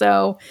confusing.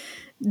 So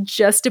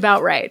just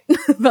about right.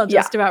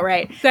 Just about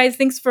right. Guys,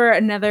 thanks for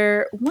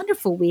another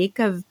wonderful week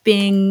of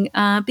being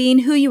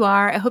who you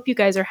are. I hope you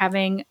guys are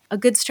having a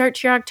good start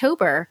to your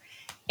October.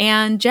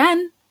 And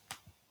Jen,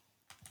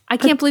 I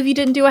can't believe you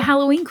didn't do a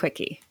Halloween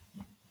quickie.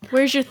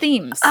 Where's your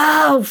themes?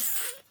 Oh,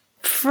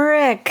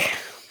 frick.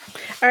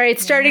 All right,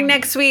 starting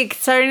next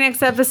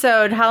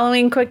episode,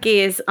 Halloween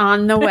quickies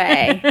on the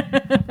way.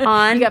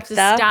 You have to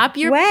stop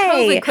your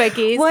COVID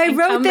quickies. Well, I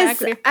wrote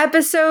this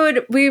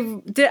episode.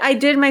 I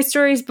did my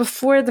stories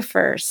before the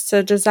first,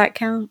 so does that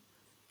count?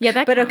 Yeah,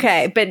 that. But counts.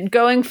 okay. But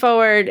going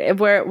forward,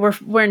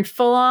 we're in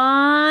full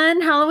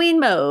on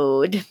Halloween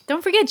mode.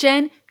 Don't forget,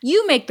 Jen.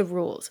 You make the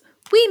rules.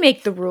 We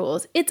make the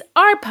rules. It's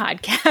our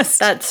podcast.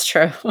 That's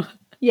true.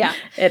 Yeah,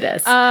 it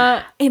is.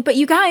 But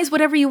you guys,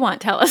 whatever you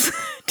want, tell us.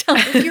 Tell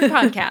us your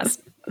podcast.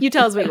 You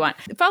tell us what you want.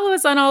 Follow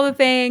us on all the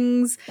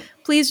things.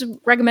 Please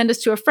recommend us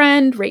to a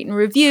friend, rate and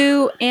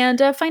review, and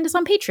find us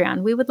on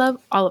Patreon. We would love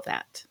all of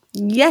that.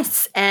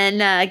 Yes,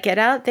 and get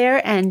out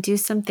there and do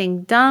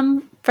something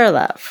dumb for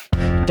love.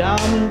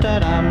 Dum da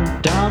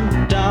dum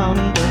dum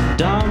dum da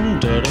dum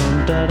da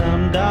dum da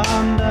dum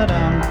dum da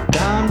dum.